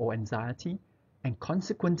fear or anxiety, and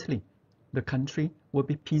consequently, the country will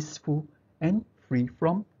be peaceful and free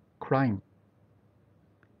from crime.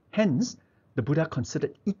 Hence, the Buddha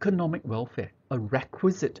considered economic welfare a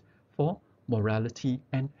requisite for morality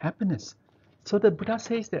and happiness. So the Buddha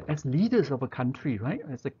says that as leaders of a country, right,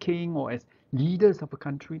 as a king or as leaders of a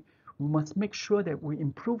country, we must make sure that we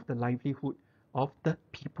improve the livelihood of the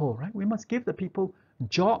people, right? We must give the people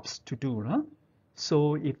jobs to do, right?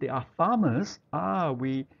 So if they are farmers,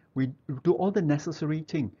 we do all the necessary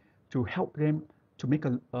thing to help them to make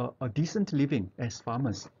a decent living as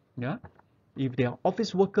farmers. Yeah. If they are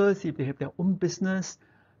office workers, if they have their own business,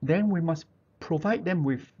 then we must provide them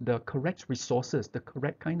with the correct resources, the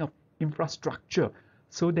correct kind of infrastructure,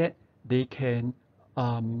 so that they can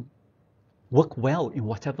work well in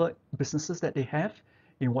whatever businesses that they have,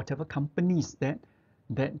 in whatever companies that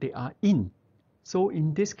they are in. So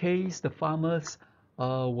in this case, the farmers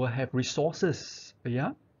will have resources,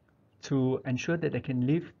 yeah, to ensure that they can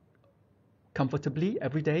live comfortably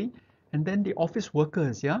every day. And then the office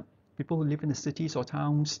workers, yeah, people who live in the cities or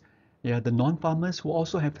towns, yeah, the non-farmers who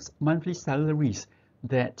also have monthly salaries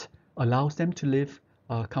that allows them to live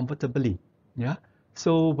comfortably, yeah.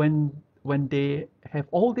 So when they have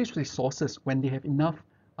all these resources, when they have enough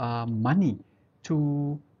money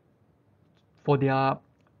for their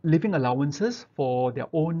living allowances, for their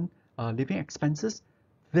own living expenses,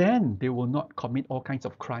 then they will not commit all kinds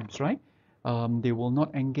of crimes, right? They will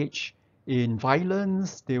not engage in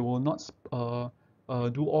violence. They will not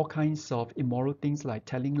do all kinds of immoral things like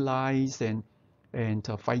telling lies and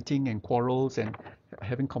fighting and quarrels and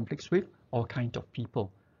having conflicts with all kinds of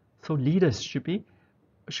people. So leaders should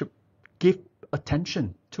give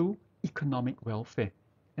attention to economic welfare.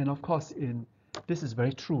 And of course, this is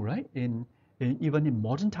very true, right? Even in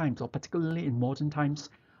modern times, or particularly in modern times,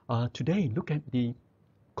 today, look at the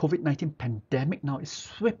COVID-19 pandemic now is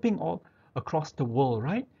sweeping all across the world,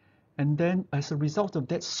 right? And then as a result of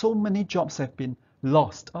that, so many jobs have been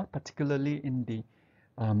lost, particularly in the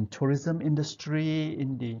tourism industry,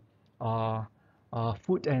 in the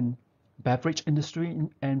food and beverage industry,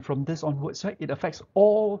 and from this onwards, right, it affects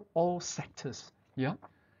all sectors, yeah.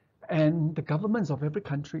 And the governments of every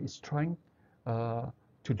country is trying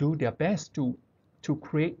to do their best to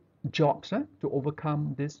create jobs, to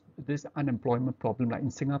overcome this unemployment problem. Like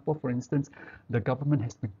in Singapore, for instance, the government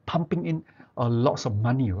has been pumping in lots of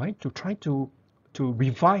money, right, to try to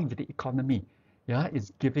revive the economy. Yeah,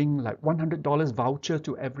 it's giving like $100 voucher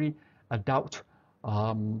to every adult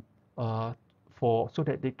so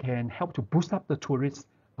that they can help to boost up the tourist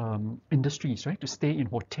industries, right, to stay in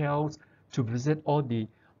hotels, to visit all the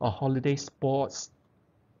holiday spots.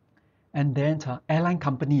 And then airline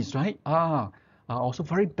companies, right, are also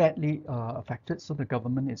very badly affected. So the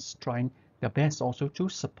government is trying their best also to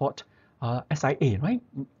support SIA, right,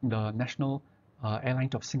 the National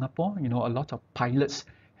Airlines of Singapore. You know, a lot of pilots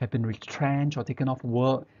have been retrenched or taken off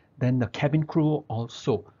work. Then the cabin crew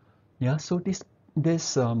also. Yeah, so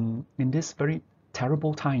in this very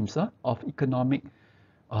terrible times of economic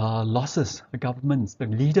losses, the governments, the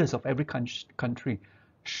leaders of every country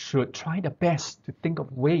should try their best to think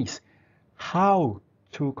of ways how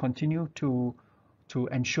to continue to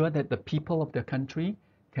ensure that the people of the country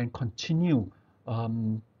can continue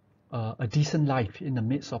a decent life in the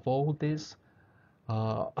midst of all this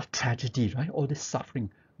tragedy, right? All this suffering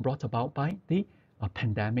brought about by the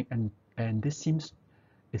pandemic, and it seems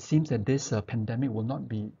that this pandemic will not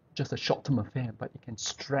be just a short-term affair, but it can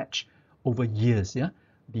stretch over years. Yeah,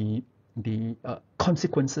 the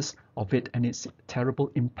consequences of it and its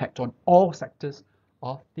terrible impact on all sectors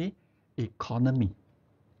of the economy.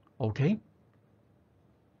 Okay.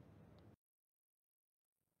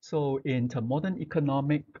 So in the modern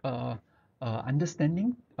economic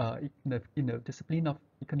understanding, in the discipline of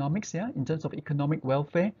economics, yeah, in terms of economic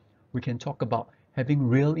welfare, we can talk about having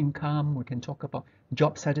real income, we can talk about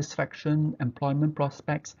job satisfaction, employment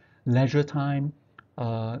prospects, leisure time,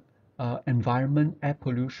 environment, air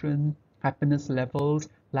pollution, happiness levels,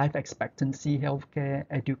 life expectancy, healthcare,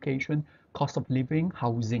 education, cost of living,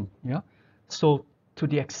 housing. Yeah. So to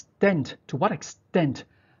what extent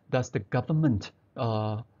does the government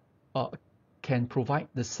can provide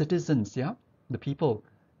the citizens, yeah, the people,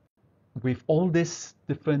 with all these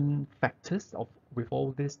different factors, with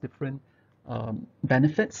all these different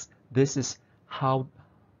benefits? This is how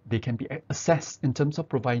they can be assessed in terms of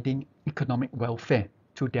providing economic welfare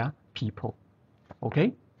to their people.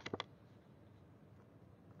 Okay.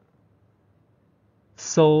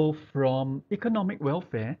 So from economic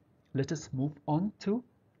welfare, let us move on to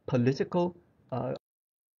political.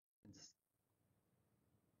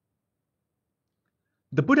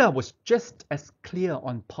 The Buddha was just as clear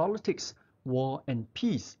on politics, war, and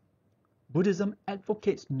peace. Buddhism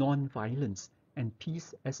advocates non-violence and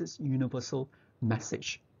peace as its universal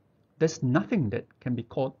message. There's nothing that can be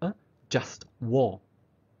called a just war.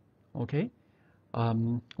 Okay.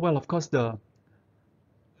 Well, of course, the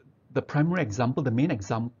primary example, the main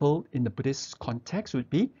example in the Buddhist context would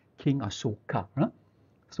be King Ashoka.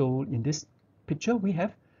 So in this picture, we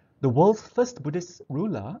have the world's first Buddhist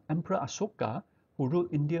ruler, Emperor Ashoka, who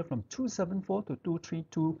ruled India from 274 to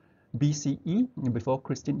 232 BCE, before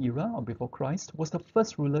Christian era or before Christ, was the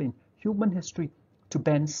first ruler in human history to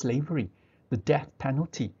ban slavery, the death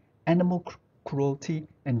penalty, animal cruelty,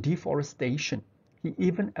 and deforestation. He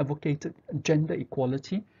even advocated gender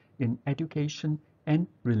equality in education and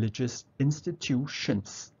religious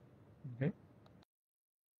institutions. Okay.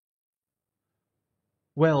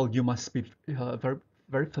 Well, you must be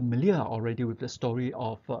very familiar already with the story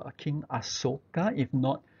of King Ashoka. If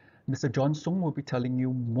not, Mr. John Song will be telling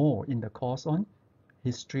you more in the course on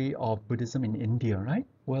history of Buddhism in India, right?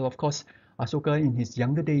 Well, of course, Ashoka in his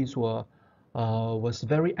younger days was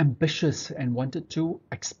very ambitious and wanted to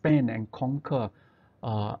expand and conquer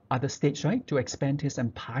other states, right? To expand his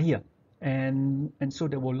empire. And so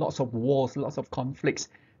there were lots of wars, lots of conflicts.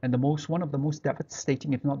 And one of the most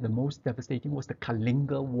devastating, if not the most devastating, was the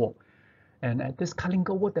Kalinga War. And at this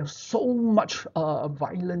Kalinga War, there was so much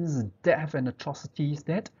violence, death, and atrocities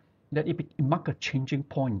that it marked a changing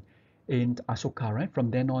point in Ashoka, right? From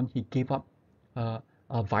then on, he gave up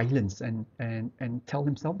violence and tell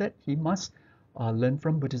himself that he must learn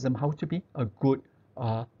from Buddhism how to be a good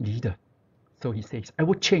leader. So he says, I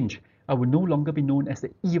will change. I will no longer be known as the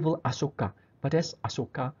evil Ashoka, but as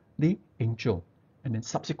Ashoka the angel. And then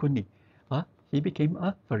subsequently, he became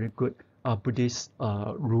a very good Buddhist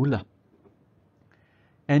ruler.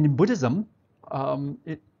 And in Buddhism,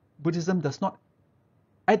 Buddhism does not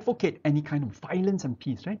advocate any kind of violence and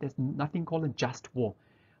peace, right? There's nothing called a just war.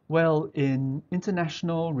 Well, in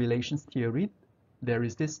international relations theory, there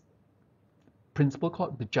is this principle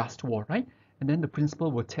called the just war, right? And then the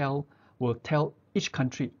principle will tell each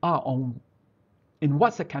country, in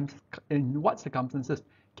what circumstances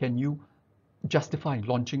can you justify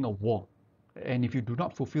launching a war? And if you do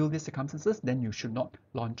not fulfill these circumstances, then you should not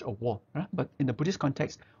launch a war. Right? But in the Buddhist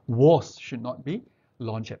context, wars should not be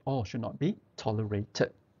launched at all, should not be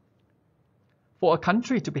tolerated. For a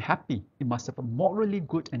country to be happy, it must have a morally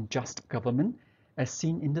good and just government, as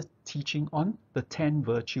seen in the teaching on the 10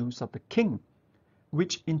 virtues of the king,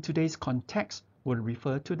 which in today's context will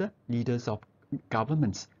refer to the leaders of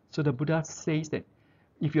governments. So the Buddha says that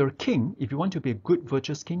if you're a king, if you want to be a good,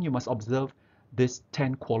 virtuous king, you must observe these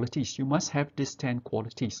 10 qualities. You must have these 10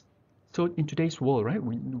 qualities. So in today's world, right,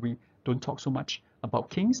 we don't talk so much about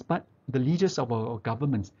kings, but the leaders of our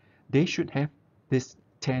governments, they should have these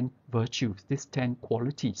 10 virtues, these 10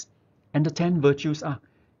 qualities. And the 10 virtues are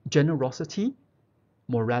generosity,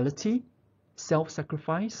 morality,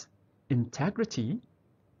 self-sacrifice, integrity,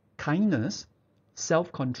 kindness,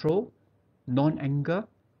 self-control, non-anger,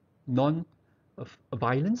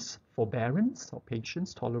 non-violence, forbearance or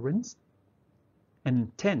patience, tolerance,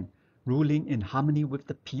 and 10, ruling in harmony with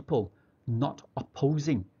the people, not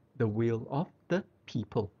opposing the will of the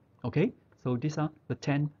people. Okay, so these are the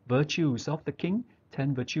 10 virtues of the king,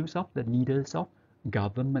 10 virtues of the leaders of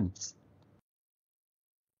governments.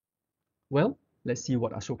 Well, let's see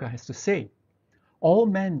what Ashoka has to say. All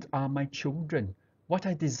men are my children. What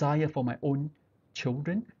I desire for my own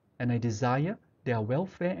children, and I desire their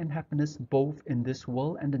welfare and happiness both in this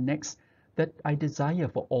world and the next, that I desire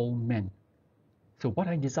for all men. So what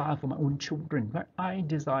I desire for my own children, right?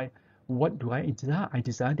 What do I desire? I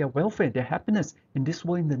desire their welfare, their happiness in this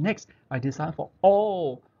world, in the next. I desire for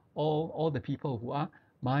all the people who are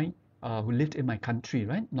who lived in my country,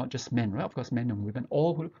 right? Not just men, right? Of course, men and women,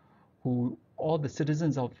 all the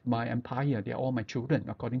citizens of my empire, they are all my children,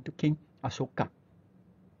 according to King Ashoka.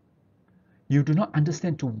 You do not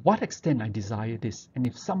understand to what extent I desire this, and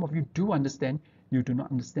if some of you do understand, you do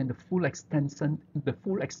not understand the full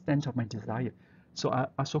extent of my desire. So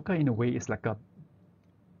Ashoka, in a way, is like a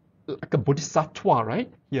bodhisattva,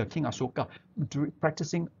 right? Here, King Ashoka,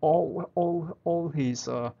 practicing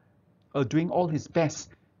doing all his best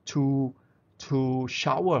to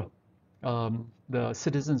shower the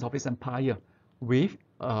citizens of his empire with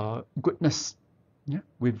goodness, yeah,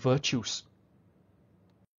 with virtues.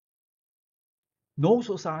 No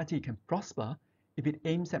society can prosper if it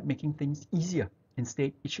aims at making things easier.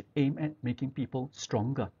 Instead, it should aim at making people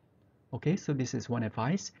stronger. Okay, so this is one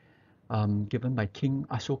advice given by King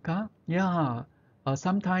Ashoka. Yeah,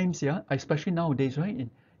 sometimes, yeah, especially nowadays, right?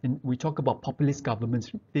 We talk about populist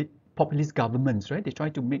governments. Right? They try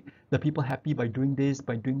to make the people happy by doing this,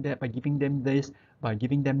 by doing that, by giving them this, by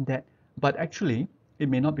giving them that. But actually, it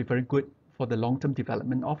may not be very good for the long-term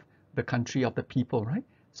development of the country, of the people, right?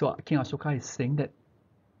 So King Ashoka is saying that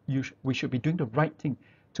we should be doing the right thing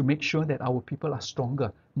to make sure that our people are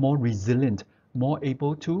stronger, more resilient, more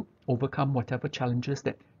able to overcome whatever challenges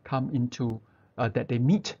that come into that they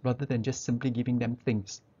meet, rather than just simply giving them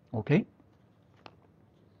things. Okay.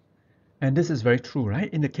 And this is very true,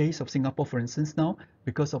 right? In the case of Singapore, for instance, now,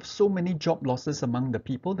 because of so many job losses among the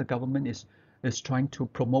people, the government is trying to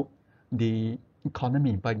promote the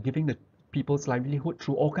economy by giving the people's livelihood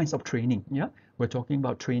through all kinds of training. Yeah, we're talking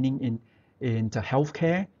about training in the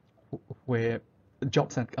healthcare, where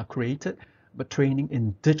jobs are created, but training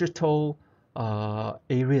in digital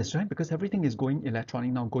areas, right? Because everything is going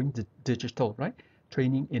electronic now, going digital, right?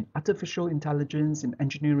 Training in artificial intelligence, in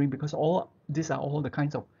engineering, because these are all the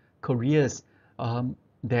kinds of careers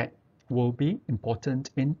that will be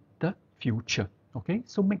important in the future. Okay,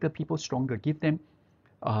 so make the people stronger, give them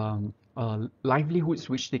livelihoods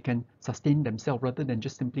which they can sustain themselves, rather than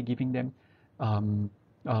just simply giving them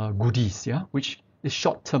goodies, yeah, which is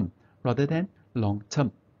short term rather than long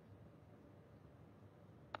term.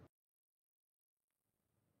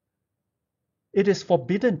 It is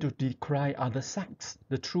forbidden to decry other sects.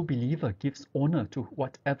 The true believer gives honor to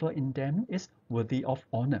whatever in them is worthy of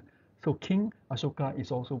honor. So King Ashoka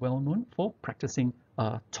is also well known for practicing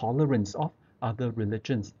tolerance of other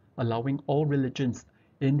religions, allowing all religions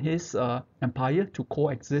in his empire to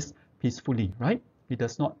coexist peacefully, right? He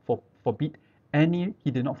does not forbid any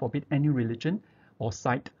religion or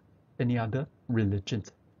cite any other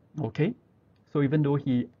religions. Okay, so even though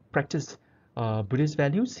he practiced Buddhist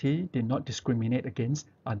values, he did not discriminate against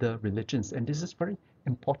other religions, and this is very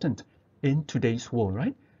important in today's world,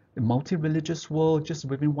 right? A multi-religious world, just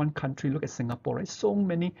within one country. Look at Singapore, right? So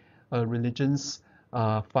many religions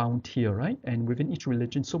found here, right? And within each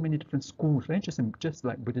religion, so many different schools, right? Just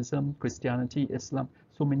like Buddhism, Christianity, Islam,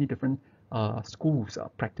 so many different schools are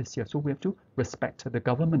practiced here. So we have to respect the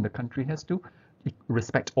government. The country has to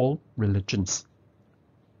respect all religions.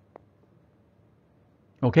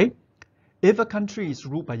 Okay? If a country is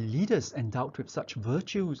ruled by leaders endowed with such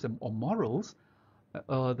virtues or morals,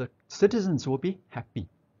 the citizens will be happy.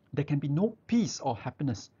 There can be no peace or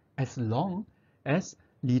happiness as long as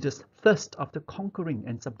leaders thirst after conquering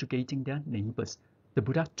and subjugating their neighbors. The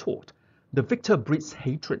Buddha taught, the victor breeds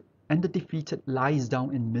hatred and the defeated lies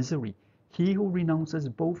down in misery. He who renounces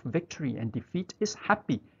both victory and defeat is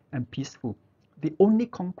happy and peaceful. The only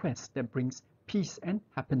conquest that brings peace and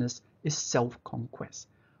happiness is self-conquest.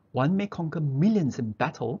 One may conquer millions in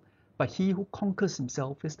battle, but he who conquers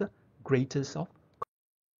himself is the greatest of.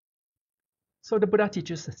 So the Buddha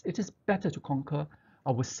teaches us it is better to conquer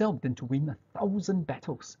ourselves than to win 1,000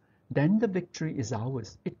 battles. Then the victory is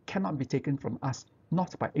ours. It cannot be taken from us,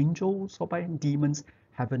 not by angels or by demons,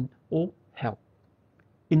 heaven or hell.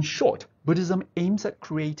 In short, Buddhism aims at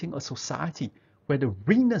creating a society where the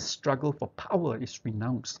ruinous struggle for power is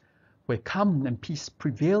renounced, where calm and peace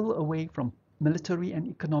prevail away from military and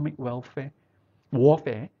economic warfare,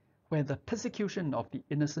 where the persecution of the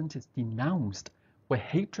innocent is denounced, where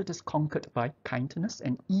hatred is conquered by kindness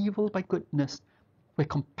and evil by goodness, where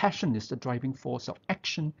compassion is the driving force of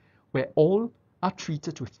action, where all are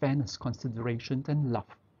treated with fairness, consideration, and love,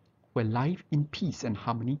 where life in peace and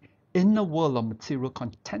harmony in a world of material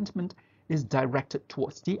contentment is directed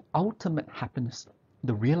towards the ultimate happiness,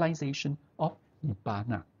 the realization of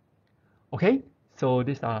Nibbana. Okay, so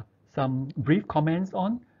these are some brief comments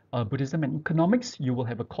on Buddhism and economics. You will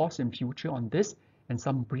have a course in future on this, and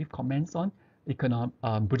some brief comments on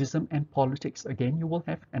Buddhism and politics. Again, you will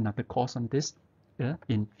have another course on this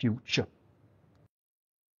in future.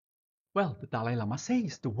 Well, the Dalai Lama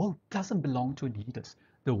says the world doesn't belong to leaders.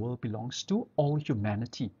 The world belongs to all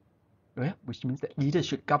humanity, which means that leaders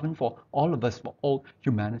should govern for all of us, for all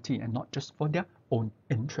humanity, and not just for their own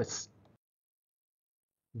interests.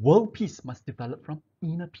 World peace must develop from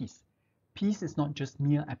inner peace. Peace is not just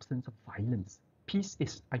mere absence of violence. Peace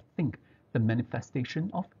is, I think, the manifestation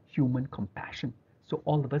of human compassion. So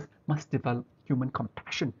all of us must develop human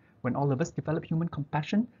compassion. When all of us develop human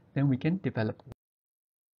compassion, then we can develop.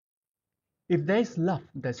 If there is love,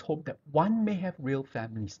 there's hope that one may have real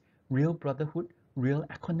families, real brotherhood, real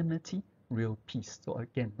equanimity, real peace. So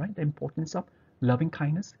again, right, the importance of loving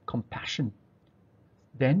kindness, compassion.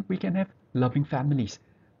 Then we can have loving families,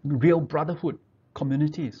 real brotherhood,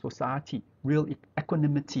 community, society, real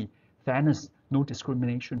equanimity, fairness, no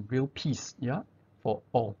discrimination, real peace, yeah, for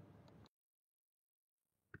all.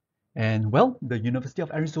 And well, the University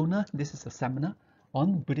of Arizona, this is a seminar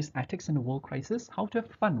on Buddhist ethics in the world crisis, how to have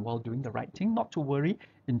fun while doing the right thing. Not to worry,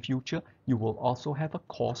 in future, you will also have a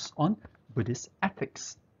course on Buddhist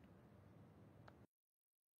ethics.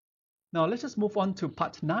 Now let's just move on to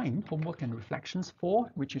part 9, homework and reflections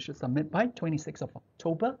 4, which you should submit by 26th of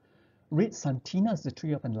October. Read Santina's The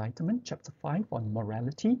Tree of Enlightenment, chapter 5 on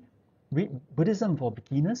morality. Read Buddhism for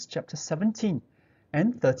Beginners, chapter 17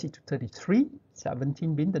 and 30 to 33.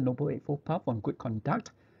 17 being the Noble Eightfold Path on good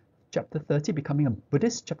conduct. Chapter 30, Becoming a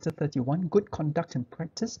Buddhist. Chapter 31, Good Conduct and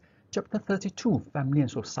Practice. Chapter 32, Family and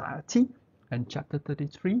Society. And Chapter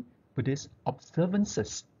 33, Buddhist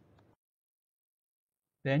Observances.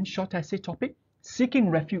 Then short essay topic, Seeking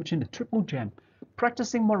Refuge in the Triple Gem.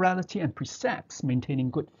 Practicing morality and precepts,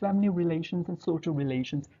 maintaining good family relations and social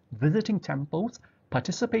relations, visiting temples,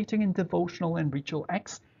 participating in devotional and ritual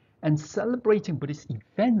acts, and celebrating Buddhist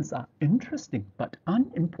events are interesting but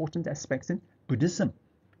unimportant aspects in Buddhism.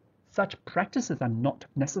 Such practices are not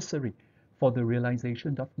necessary for the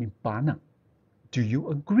realization of Nibbana. Do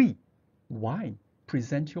you agree? Why?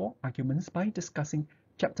 Present your arguments by discussing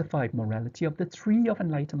Chapter 5, Morality of the Tree of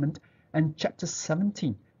Enlightenment, and Chapter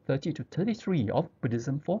 17, 30 to 33 of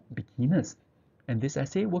Buddhism for Beginners. And this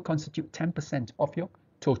essay will constitute 10% of your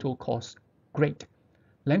total course. Great.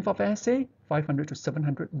 Length of essay, 500 to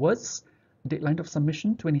 700 words. Deadline of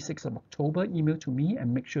submission, 26th of October. Email to me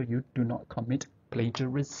and make sure you do not commit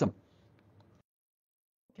plagiarism.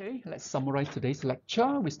 Okay, let's summarize today's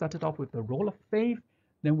lecture. We started off with the role of faith.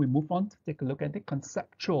 Then we move on to take a look at the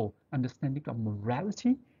conceptual understanding of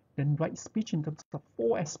morality. Then right speech in terms of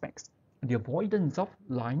 4 aspects. The avoidance of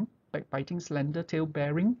lying, backbiting, slander,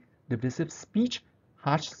 tale-bearing, divisive speech,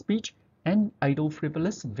 harsh speech, and idle,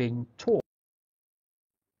 frivolous, vain talk.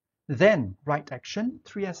 Then right action,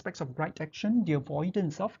 3 aspects of right action, the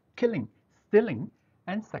avoidance of killing, stealing,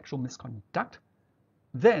 and sexual misconduct.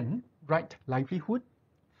 Then right livelihood,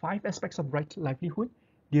 5 aspects of right livelihood,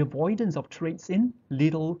 the avoidance of trades in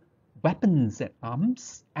lethal weapons and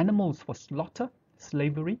arms, animals for slaughter,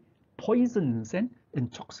 slavery, poisons and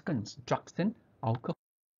intoxicants, drugs and alcohol.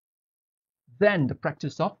 Then the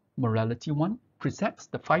practice of morality 1, precepts,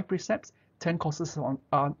 the 5 precepts, 10 causes on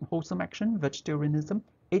wholesome action, vegetarianism,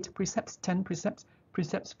 8 precepts, 10 precepts,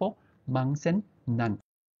 precepts for monks and nuns.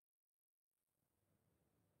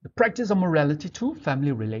 The practice of morality 2,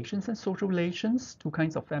 family relations and social relations, 2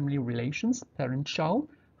 kinds of family relations, parent-child,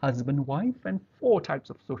 husband-wife, and 4 types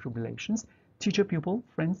of social relations, teacher-pupil,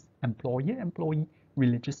 friends, employer-employee,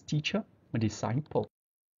 religious teacher, disciple.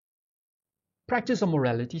 Practice of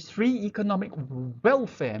morality 3, economic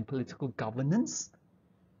welfare and political governance,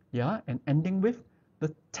 and ending with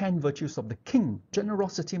the 10 virtues of the king: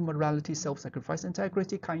 generosity, morality, self-sacrifice,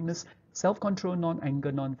 integrity, kindness, self-control,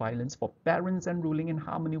 non-anger, non-violence, forbearance, and ruling in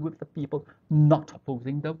harmony with the people, not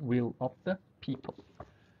opposing the will of the people.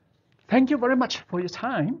 Thank you very much for your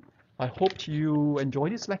time. I hope you enjoy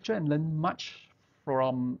this lecture and learn much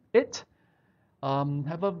from it.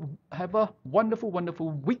 Have a wonderful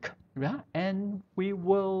week, and we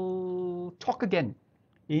will talk again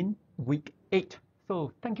in week 8.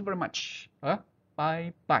 So thank you very much.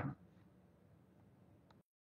 Bye bye.